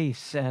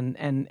grace.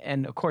 And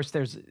of course,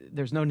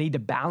 there's no need to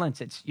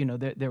balance. It's,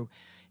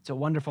 it's a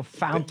wonderful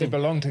fountain. They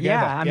belong together.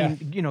 Yeah, I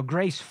mean,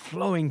 grace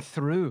flowing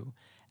through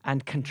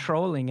and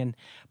controlling.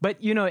 But,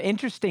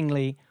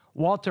 interestingly,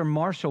 Walter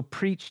Marshall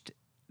preached,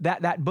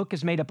 that book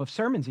is made up of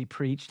sermons he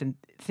preached and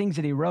things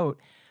that he wrote.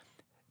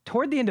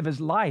 Toward the end of his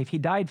life, he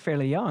died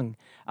fairly young,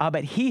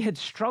 but he had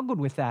struggled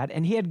with that,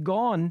 and he had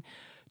gone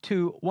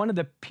to one of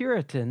the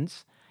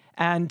Puritans,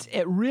 and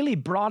it really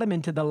brought him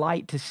into the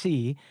light to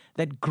see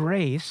that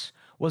grace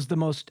was the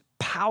most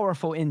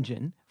powerful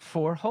engine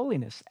for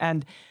holiness.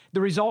 And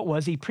the result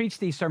was he preached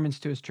these sermons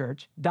to his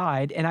church,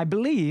 died, and I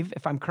believe,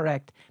 if I'm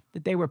correct,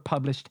 that they were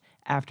published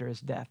after his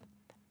death.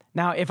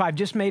 Now, if I've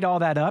just made all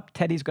that up,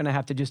 Teddy's going to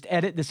have to just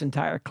edit this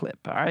entire clip,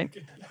 all right?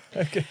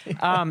 Okay.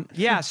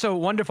 Yeah, so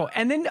wonderful.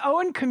 And then,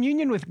 in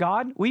communion with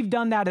God, we've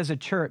done that as a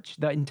church.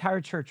 The entire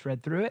church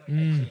read through it.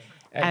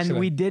 And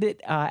we did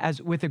it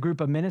as with a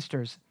group of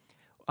ministers.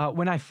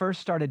 When I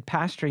first started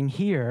pastoring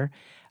here,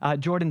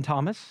 Jordan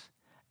Thomas,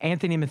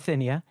 Anthony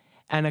Mathenia,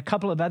 and a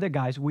couple of other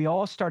guys, we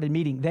all started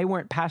meeting. They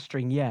weren't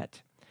pastoring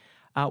yet.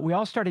 We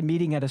all started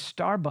meeting at a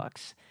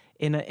Starbucks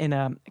in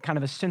a kind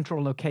of a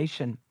central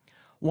location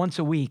once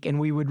a week, and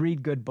we would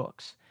read good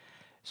books.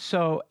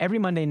 So every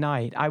Monday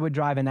night, I would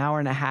drive an hour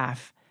and a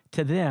half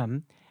to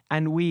them,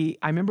 and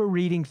I remember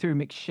reading through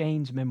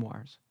McShane's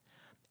memoirs.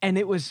 And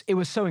it was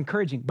so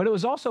encouraging, but it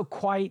was also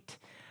quite,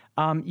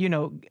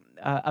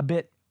 a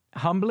bit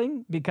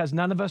humbling because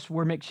none of us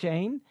were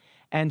McShane,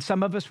 and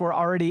some of us were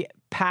already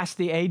past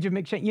the age of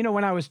McShane.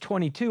 When I was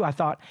 22, I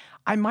thought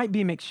I might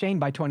be McShane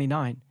by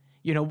 29.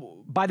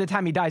 By the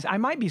time he dies, I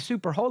might be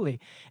super holy.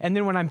 And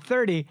then when I'm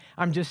 30,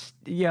 I'm just,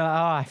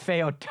 I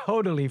failed,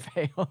 totally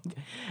failed.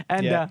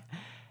 And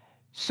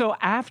so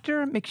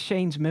after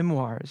McShane's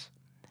memoirs,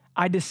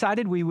 I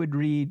decided we would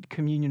read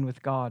Communion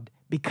with God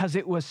because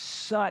it was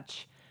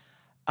such,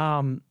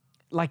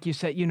 like you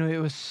said, it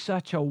was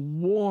such a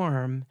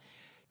warm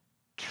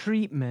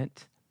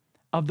treatment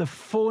of the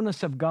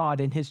fullness of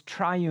God in his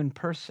triune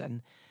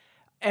person.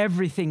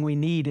 Everything we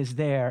need is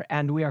there,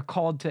 and we are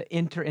called to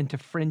enter into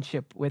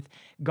friendship with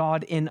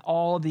God in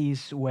all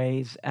these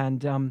ways,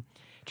 and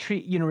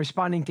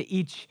responding to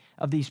each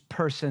of these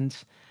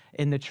persons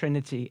in the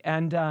Trinity.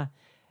 And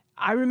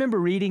I remember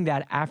reading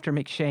that after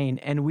McShane,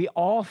 and we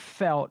all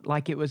felt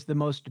like it was the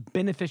most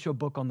beneficial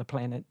book on the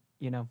planet.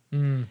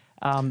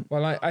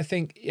 Well, I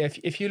think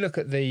if you look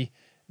at the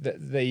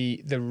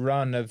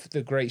run of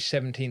the great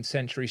 17th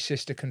century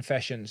sister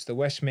confessions, the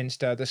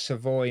Westminster, the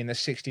Savoy, and the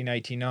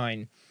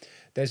 1689.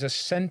 There's a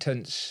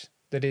sentence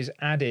that is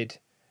added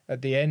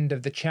at the end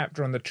of the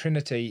chapter on the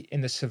Trinity in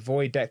the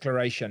Savoy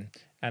Declaration,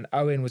 and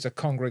Owen was a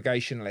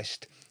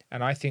Congregationalist,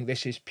 and I think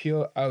this is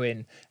pure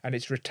Owen, and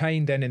it's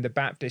retained then in the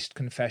Baptist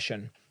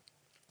Confession.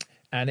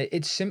 And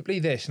it's simply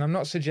this, and I'm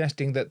not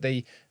suggesting that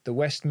the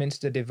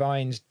Westminster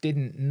divines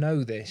didn't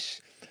know this,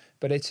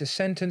 but it's a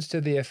sentence to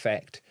the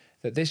effect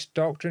that this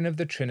doctrine of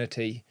the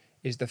Trinity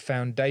is the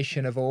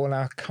foundation of all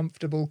our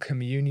comfortable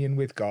communion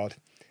with God.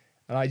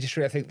 And I just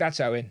really think that's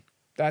Owen.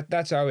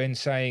 That's Owen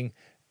saying,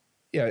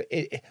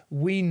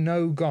 we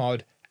know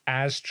God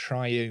as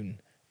triune.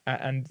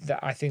 And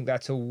I think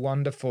that's a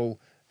wonderful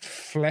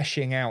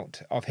fleshing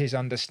out of his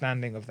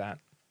understanding of that.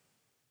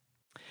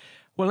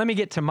 Well, let me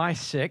get to my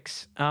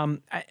 6.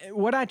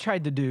 What I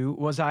tried to do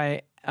was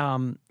I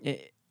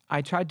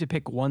tried to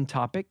pick one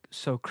topic,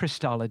 so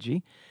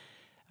Christology.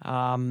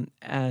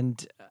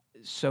 And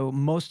so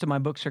most of my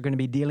books are going to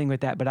be dealing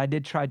with that, but I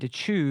did try to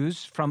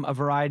choose from a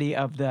variety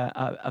of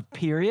of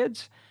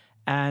periods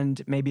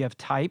and maybe of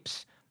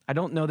types. I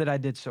don't know that I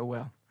did so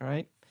well, all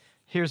right?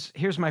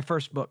 Here's my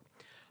first book,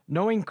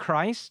 Knowing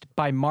Christ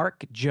by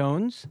Mark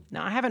Jones.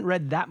 Now, I haven't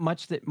read that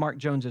much that Mark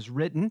Jones has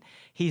written.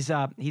 He's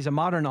a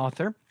modern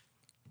author.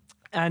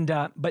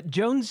 But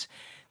Jones,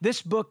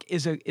 this book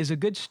is a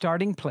good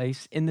starting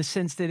place in the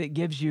sense that it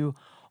gives you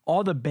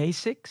all the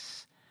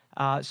basics,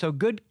 so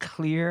good,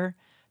 clear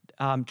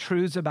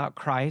truths about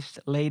Christ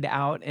laid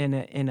out in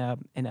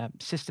a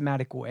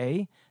systematic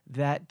way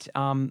that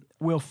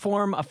will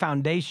form a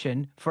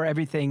foundation for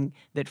everything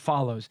that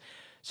follows.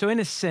 So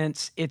in a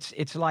sense,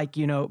 it's like,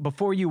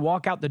 before you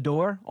walk out the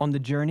door on the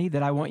journey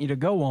that I want you to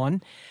go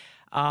on,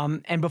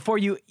 and before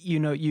you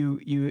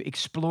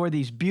explore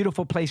these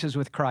beautiful places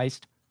with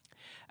Christ,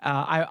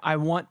 I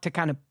want to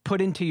kind of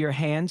put into your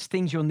hands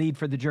things you'll need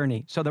for the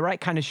journey. So the right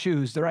kind of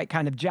shoes, the right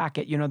kind of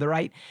jacket,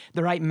 the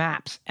right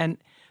maps. And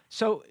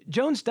so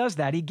Jones does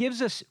that. He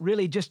gives us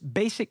really just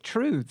basic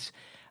truths.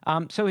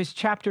 So his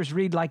chapters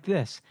read like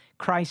this: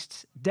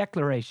 Christ's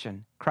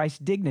declaration, Christ's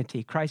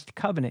dignity, Christ's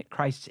covenant,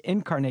 Christ's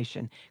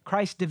incarnation,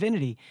 Christ's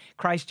divinity,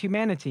 Christ's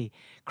humanity,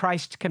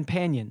 Christ's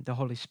companion, the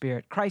Holy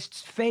Spirit,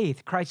 Christ's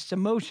faith, Christ's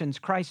emotions,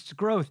 Christ's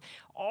growth,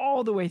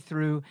 all the way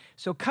through.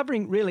 So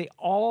covering really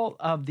all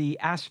of the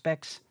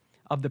aspects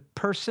of the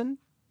person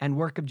and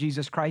work of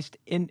Jesus Christ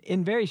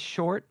in very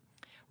short,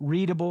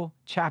 readable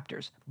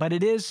chapters, but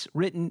it is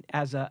written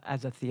as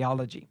a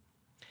theology.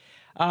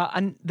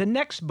 And the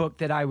next book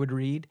that I would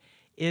read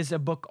is a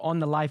book on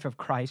the life of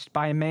Christ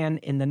by a man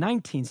in the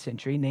 19th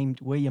century named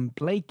William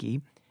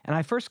Blaikie. And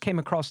I first came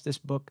across this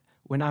book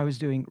when I was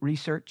doing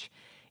research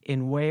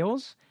in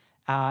Wales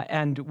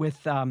and with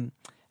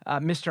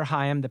Mr.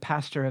 Hyam, the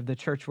pastor of the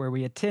church where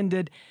we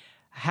attended,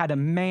 had a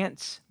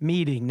manse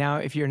meeting. Now,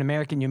 if you're an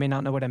American, you may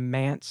not know what a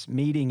manse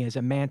meeting is.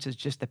 A manse is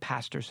just the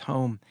pastor's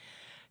home.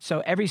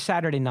 So every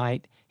Saturday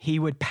night, he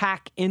would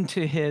pack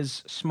into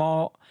his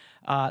small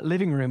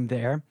living room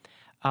there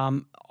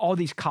all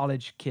these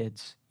college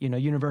kids,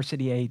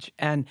 university age,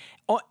 and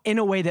in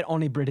a way that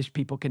only British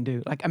people can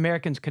do. Like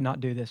Americans could not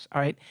do this,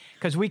 all right?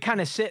 Because we kind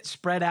of sit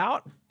spread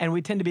out, and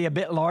we tend to be a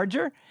bit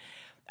larger.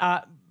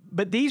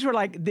 But these were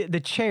like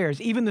the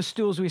chairs, even the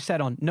stools we sat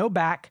on, no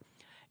back.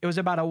 It was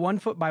about a 1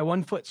 foot by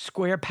 1 foot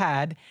square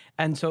pad.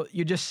 And so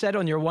you just sat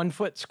on your 1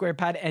 foot square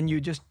pad and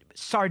you just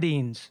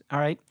sardines, all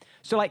right?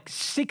 So like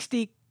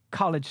 60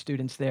 college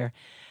students there.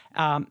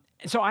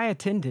 So I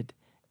attended.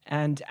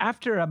 And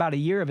after about a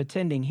year of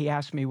attending, he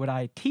asked me, would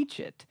I teach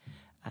it?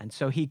 And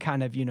so he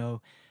kind of,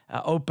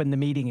 opened the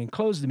meeting and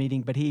closed the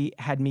meeting, but he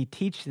had me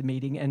teach the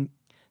meeting. And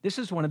this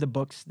is one of the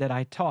books that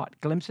I taught,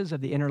 Glimpses of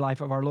the Inner Life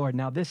of Our Lord.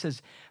 Now, this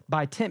is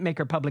by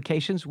Tentmaker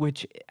Publications,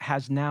 which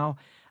has now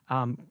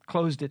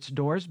closed its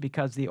doors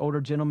because the older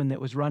gentleman that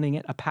was running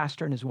it, a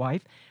pastor and his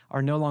wife,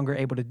 are no longer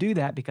able to do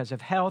that because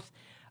of health.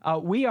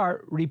 We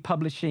are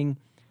republishing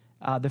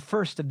the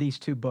first of these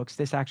two books.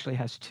 This actually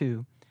has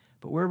two,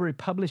 but we're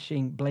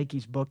republishing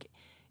Blaikie's book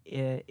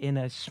in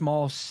a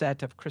small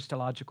set of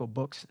Christological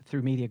books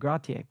through Media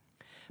Gratiae.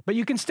 But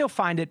you can still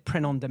find it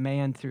print on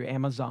demand through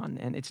Amazon,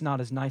 and it's not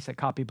as nice a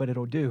copy, but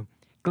it'll do.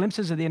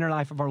 Glimpses of the Inner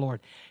Life of Our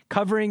Lord,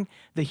 covering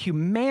the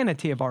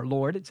humanity of our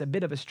Lord. It's a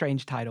bit of a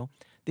strange title.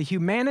 The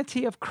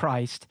humanity of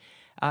Christ,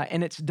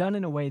 and it's done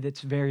in a way that's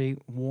very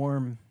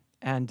warm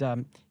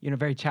and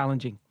very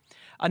challenging.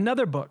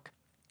 Another book,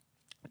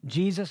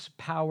 Jesus,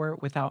 Power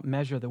Without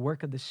Measure, the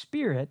Work of the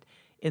Spirit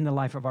in the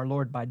Life of Our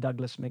Lord by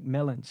Douglas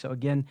McMillan. So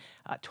again,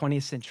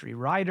 20th century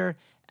writer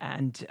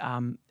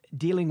and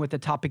dealing with a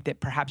topic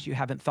that perhaps you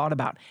haven't thought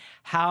about,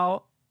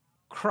 how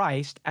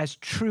Christ, as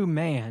true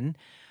man,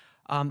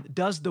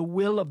 does the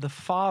will of the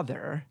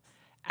Father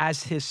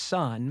as his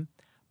Son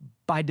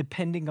by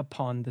depending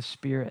upon the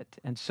Spirit.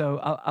 And so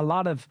a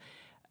lot of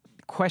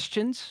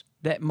questions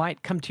that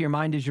might come to your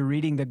mind as you're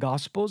reading the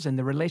Gospels and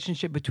the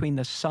relationship between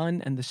the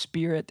Son and the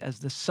Spirit as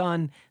the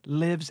Son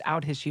lives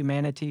out his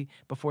humanity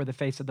before the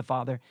face of the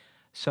Father.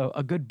 So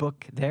a good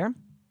book there.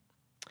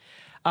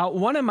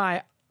 One of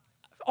my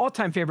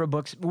all-time favorite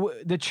books,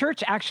 the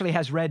church actually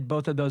has read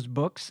both of those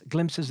books,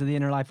 Glimpses of the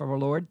Inner Life of Our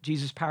Lord,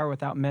 Jesus, Power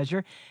Without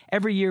Measure.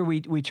 Every year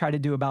we try to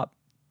do about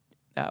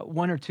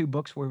one or two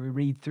books where we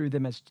read through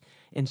them as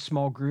in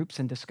small groups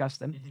and discuss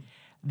them. Mm-hmm.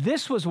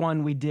 This was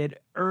one we did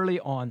early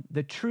on,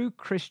 The True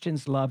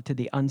Christian's Love to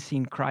the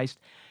Unseen Christ.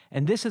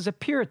 And this is a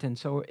Puritan,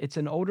 so it's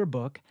an older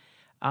book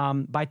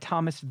by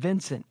Thomas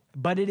Vincent.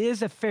 But it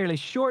is a fairly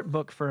short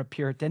book for a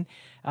Puritan,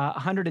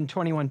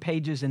 121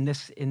 pages in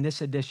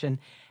this edition.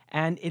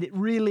 And it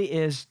really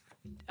is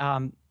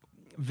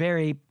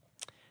very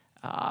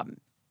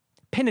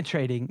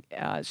penetrating,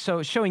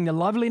 so showing the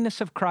loveliness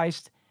of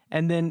Christ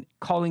and then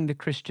calling the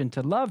Christian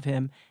to love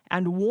him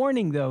and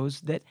warning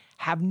those that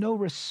have no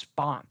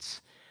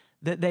response,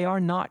 that they are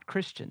not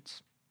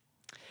Christians.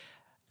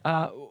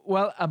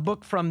 A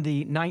book from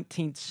the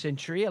 19th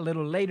century, a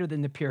little later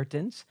than the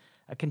Puritans,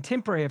 a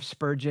contemporary of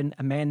Spurgeon,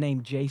 a man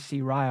named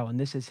J.C. Ryle, and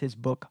this is his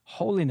book,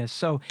 Holiness.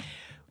 So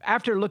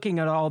after looking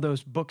at all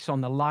those books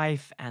on the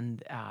life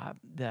and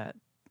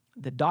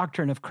the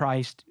doctrine of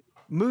Christ,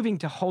 moving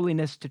to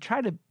holiness to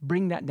try to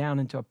bring that down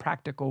into a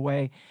practical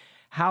way,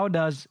 how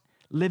does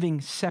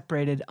living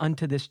separated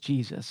unto this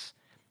Jesus,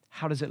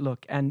 how does it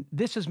look? And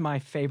this is my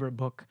favorite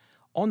book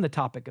on the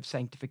topic of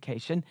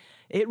sanctification.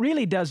 It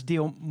really does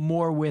deal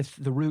more with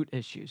the root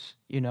issues,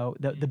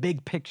 the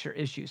big picture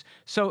issues.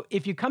 So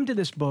if you come to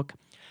this book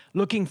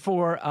looking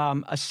for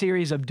a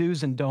series of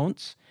do's and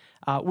don'ts,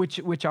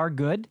 which are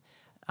good,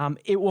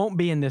 it won't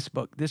be in this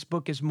book. This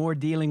book is more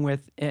dealing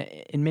with,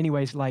 in many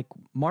ways like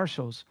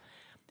Marshall's,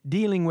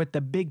 dealing with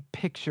the big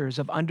pictures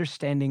of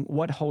understanding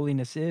what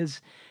holiness is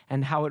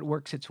and how it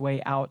works its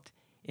way out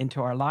into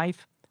our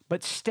life,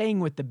 but staying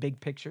with the big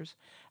pictures.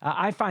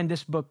 I find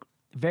this book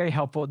very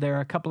helpful. There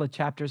are a couple of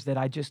chapters that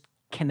I just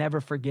can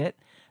never forget.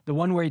 The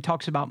one where he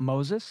talks about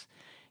Moses,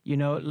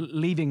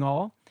 leaving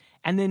all.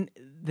 And then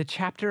the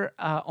chapter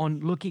on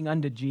looking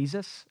unto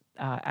Jesus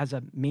as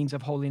a means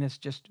of holiness,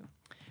 just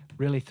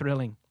really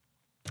thrilling.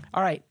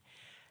 All right.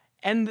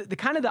 And the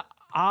kind of the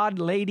odd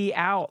lady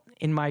out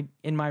in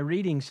my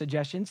reading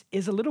suggestions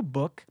is a little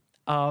book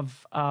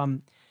of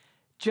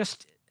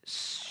just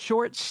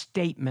short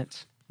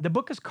statements. The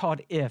book is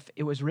called If.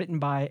 It was written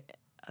by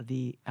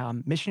the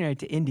missionary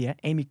to India,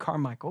 Amy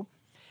Carmichael,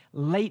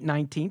 late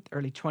 19th,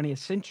 early 20th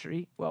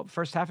century, well,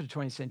 first half of the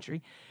 20th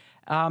century.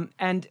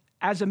 And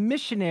as a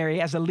missionary,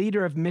 as a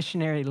leader of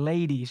missionary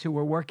ladies who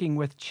were working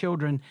with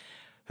children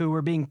who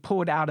were being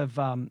pulled out of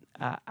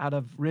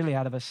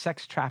a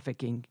sex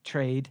trafficking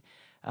trade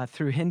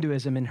through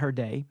Hinduism in her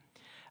day,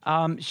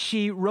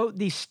 she wrote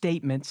these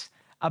statements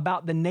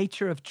about the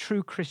nature of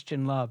true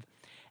Christian love.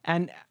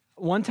 And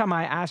one time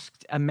I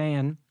asked a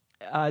man,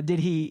 did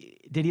he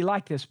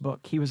like this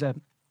book? He was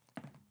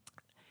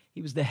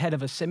the head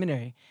of a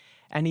seminary,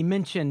 and he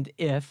mentioned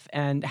 "If"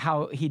 and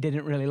how he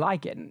didn't really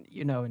like it. And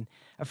and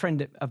a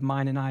friend of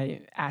mine and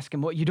I asked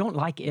him, "Well, you don't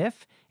like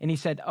 "If"?" And he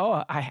said,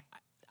 "Oh,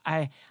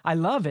 I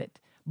love it,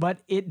 but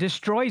it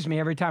destroys me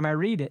every time I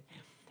read it."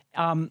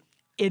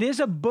 It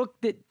is a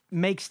book that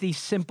makes these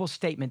simple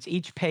statements.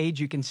 Each page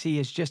you can see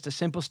is just a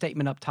simple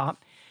statement up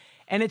top,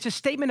 and it's a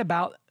statement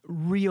about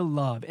real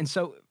love. And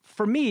so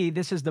for me,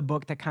 this is the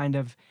book that kind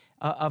of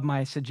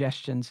my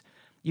suggestions.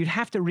 You'd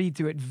have to read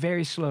through it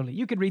very slowly.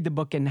 You could read the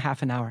book in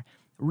half an hour.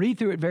 Read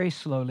through it very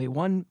slowly,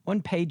 one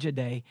page a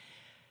day.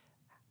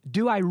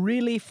 Do I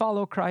really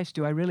follow Christ?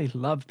 Do I really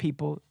love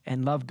people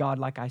and love God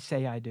like I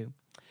say I do?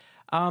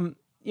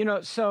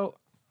 So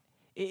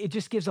it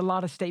just gives a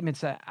lot of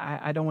statements.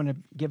 I don't want to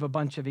give a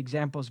bunch of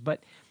examples,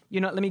 but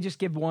let me just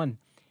give one.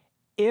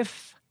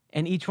 If,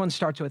 and each one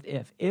starts with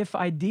if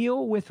I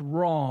deal with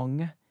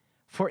wrong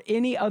for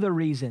any other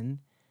reason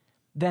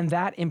than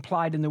that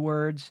implied in the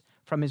words,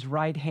 from his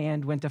right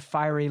hand went a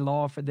fiery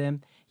law for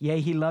them, yea,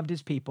 he loved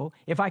his people.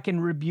 If I can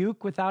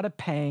rebuke without a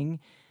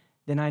pang,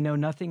 then I know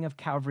nothing of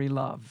Calvary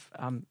love.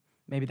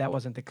 Maybe that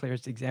wasn't the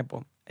clearest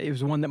example. It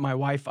was one that my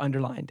wife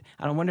underlined.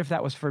 I don't wonder if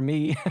that was for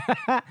me.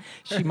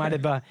 She might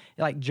have,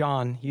 like,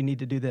 John, you need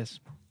to do this.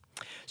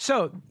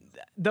 So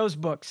those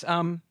books.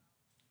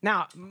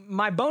 Now,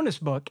 my bonus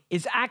book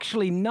is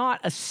actually not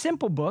a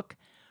simple book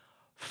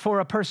for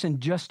a person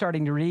just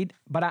starting to read,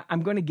 but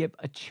I'm going to give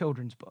a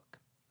children's book,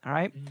 all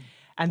right?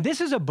 And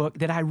this is a book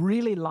that I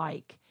really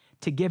like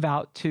to give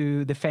out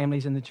to the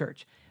families in the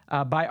church,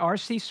 by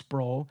R.C.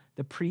 Sproul,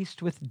 The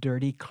Priest with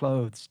Dirty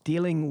Clothes,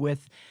 dealing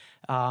with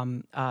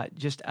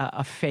just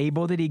a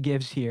fable that he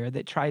gives here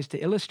that tries to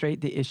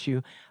illustrate the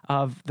issue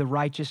of the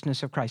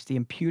righteousness of Christ, the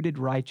imputed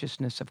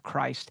righteousness of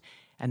Christ,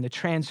 and the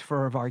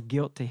transfer of our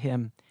guilt to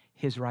him,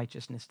 his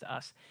righteousness to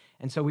us.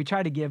 And so we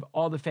try to give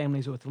all the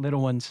families with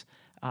little ones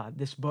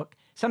this book.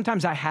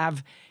 Sometimes I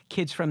have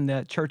kids from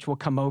the church will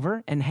come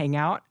over and hang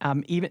out.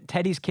 Even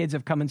Teddy's kids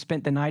have come and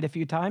spent the night a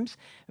few times.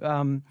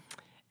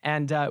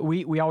 And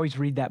we always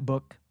read that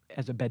book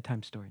as a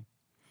bedtime story.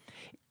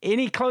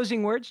 Any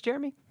closing words,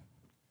 Jeremy?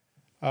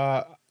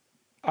 I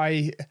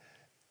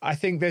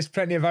think there's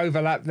plenty of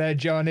overlap there,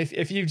 John.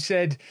 If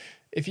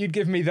you'd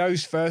given me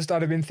those first,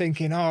 I'd have been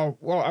thinking, oh,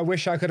 well, I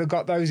wish I could have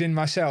got those in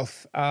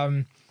myself.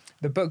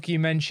 The book you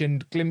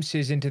mentioned,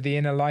 Glimpses into the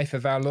Inner Life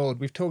of Our Lord.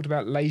 We've talked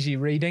about lazy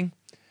reading.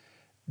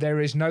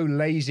 There is no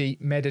lazy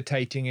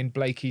meditating in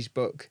Blakey's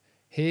book.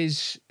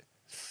 His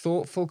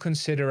thoughtful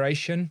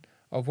consideration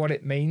of what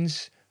it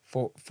means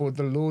for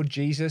the Lord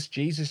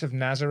Jesus of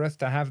Nazareth,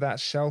 to have that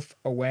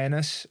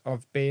self-awareness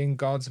of being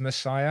God's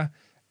Messiah,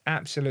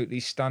 absolutely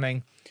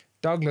stunning.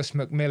 Douglas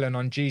Macmillan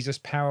on Jesus'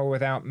 Power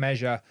Without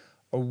Measure,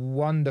 a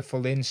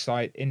wonderful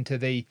insight into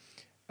the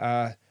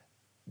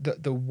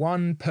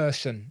one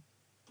person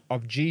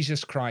of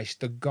Jesus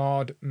Christ, the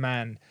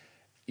God-man.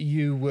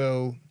 You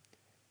will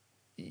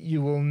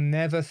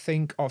never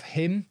think of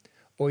him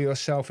or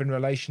yourself in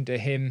relation to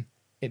him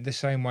in the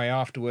same way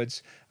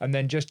afterwards. And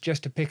then just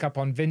to pick up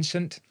on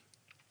Vincent,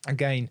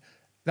 again,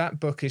 that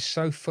book is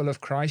so full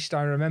of Christ.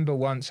 I remember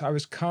once I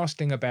was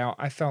casting about,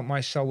 I felt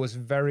my soul was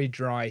very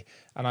dry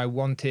and I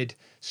wanted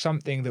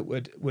something that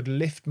would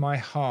lift my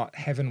heart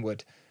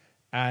heavenward.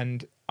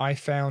 And I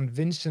found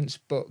Vincent's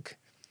book.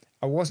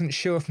 I wasn't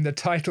sure from the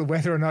title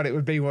whether or not it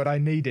would be what I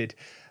needed,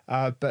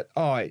 but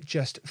it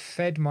just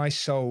fed my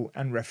soul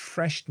and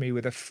refreshed me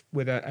with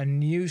a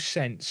new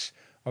sense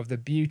of the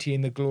beauty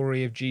and the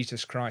glory of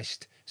Jesus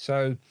Christ.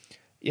 So,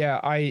 yeah,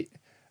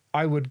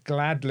 I would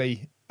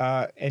gladly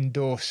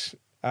endorse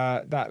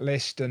that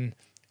list, and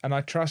I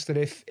trust that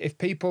if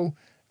people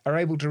are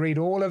able to read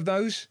all of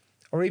those,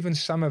 or even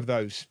some of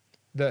those,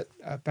 that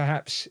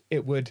perhaps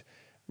it would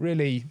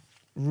really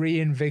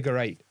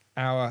reinvigorate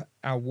our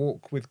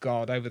walk with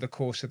God over the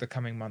course of the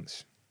coming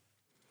months.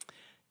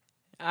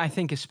 I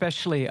think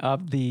especially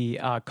of the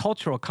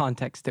cultural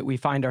context that we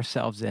find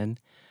ourselves in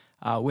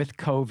with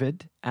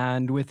COVID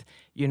and with,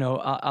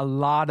 a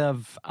lot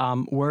of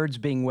words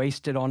being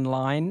wasted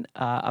online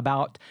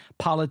about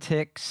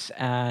politics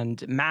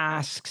and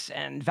masks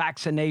and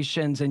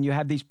vaccinations. And you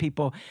have these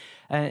people,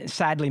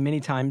 sadly, many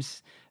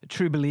times,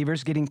 true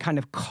believers getting kind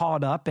of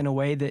caught up in a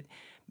way that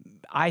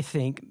I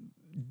think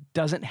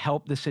doesn't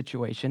help the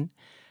situation.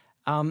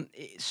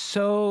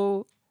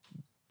 So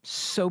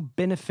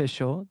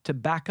beneficial to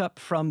back up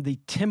from the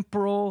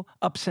temporal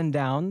ups and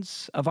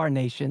downs of our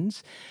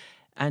nations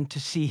and to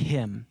see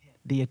him,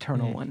 the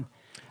eternal one.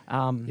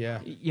 What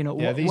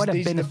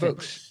a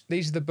benefit.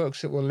 These are the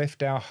books that will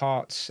lift our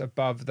hearts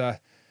above the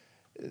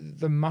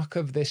muck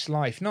of this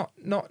life. Not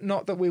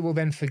that we will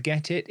then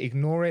forget it,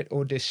 ignore it,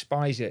 or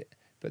despise it,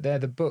 but they're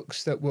the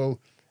books that will,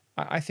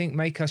 I think,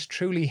 make us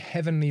truly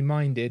heavenly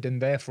minded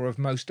and therefore of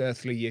most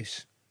earthly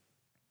use.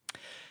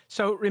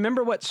 So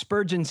remember what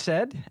Spurgeon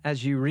said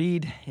as you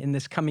read in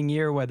this coming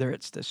year, whether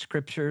it's the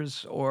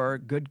scriptures or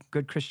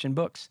good Christian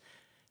books.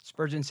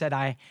 Spurgeon said,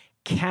 I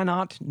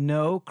cannot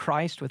know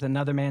Christ with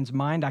another man's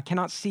mind. I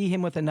cannot see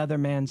him with another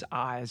man's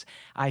eyes.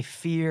 I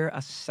fear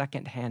a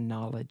secondhand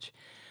knowledge.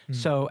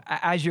 So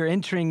as you're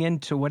entering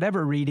into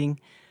whatever reading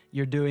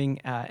you're doing,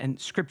 and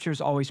scripture is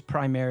always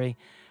primary,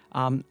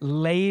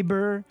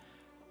 labor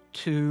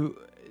to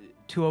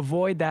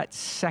avoid that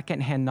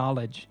secondhand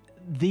knowledge.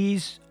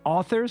 These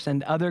authors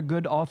and other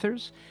good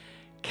authors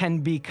can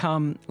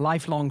become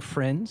lifelong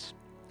friends,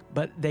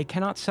 but they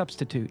cannot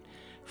substitute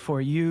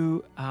for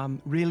you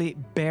really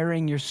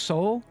bearing your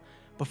soul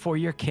before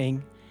your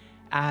King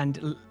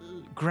and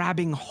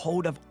grabbing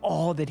hold of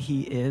all that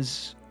he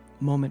is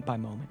moment by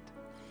moment.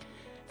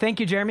 Thank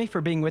you, Jeremy,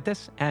 for being with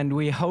us, and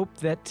we hope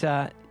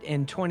that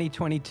in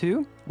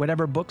 2022,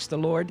 whatever books the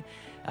Lord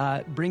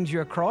brings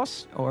you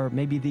across, or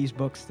maybe these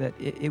books, that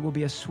it will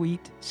be a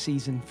sweet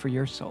season for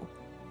your soul.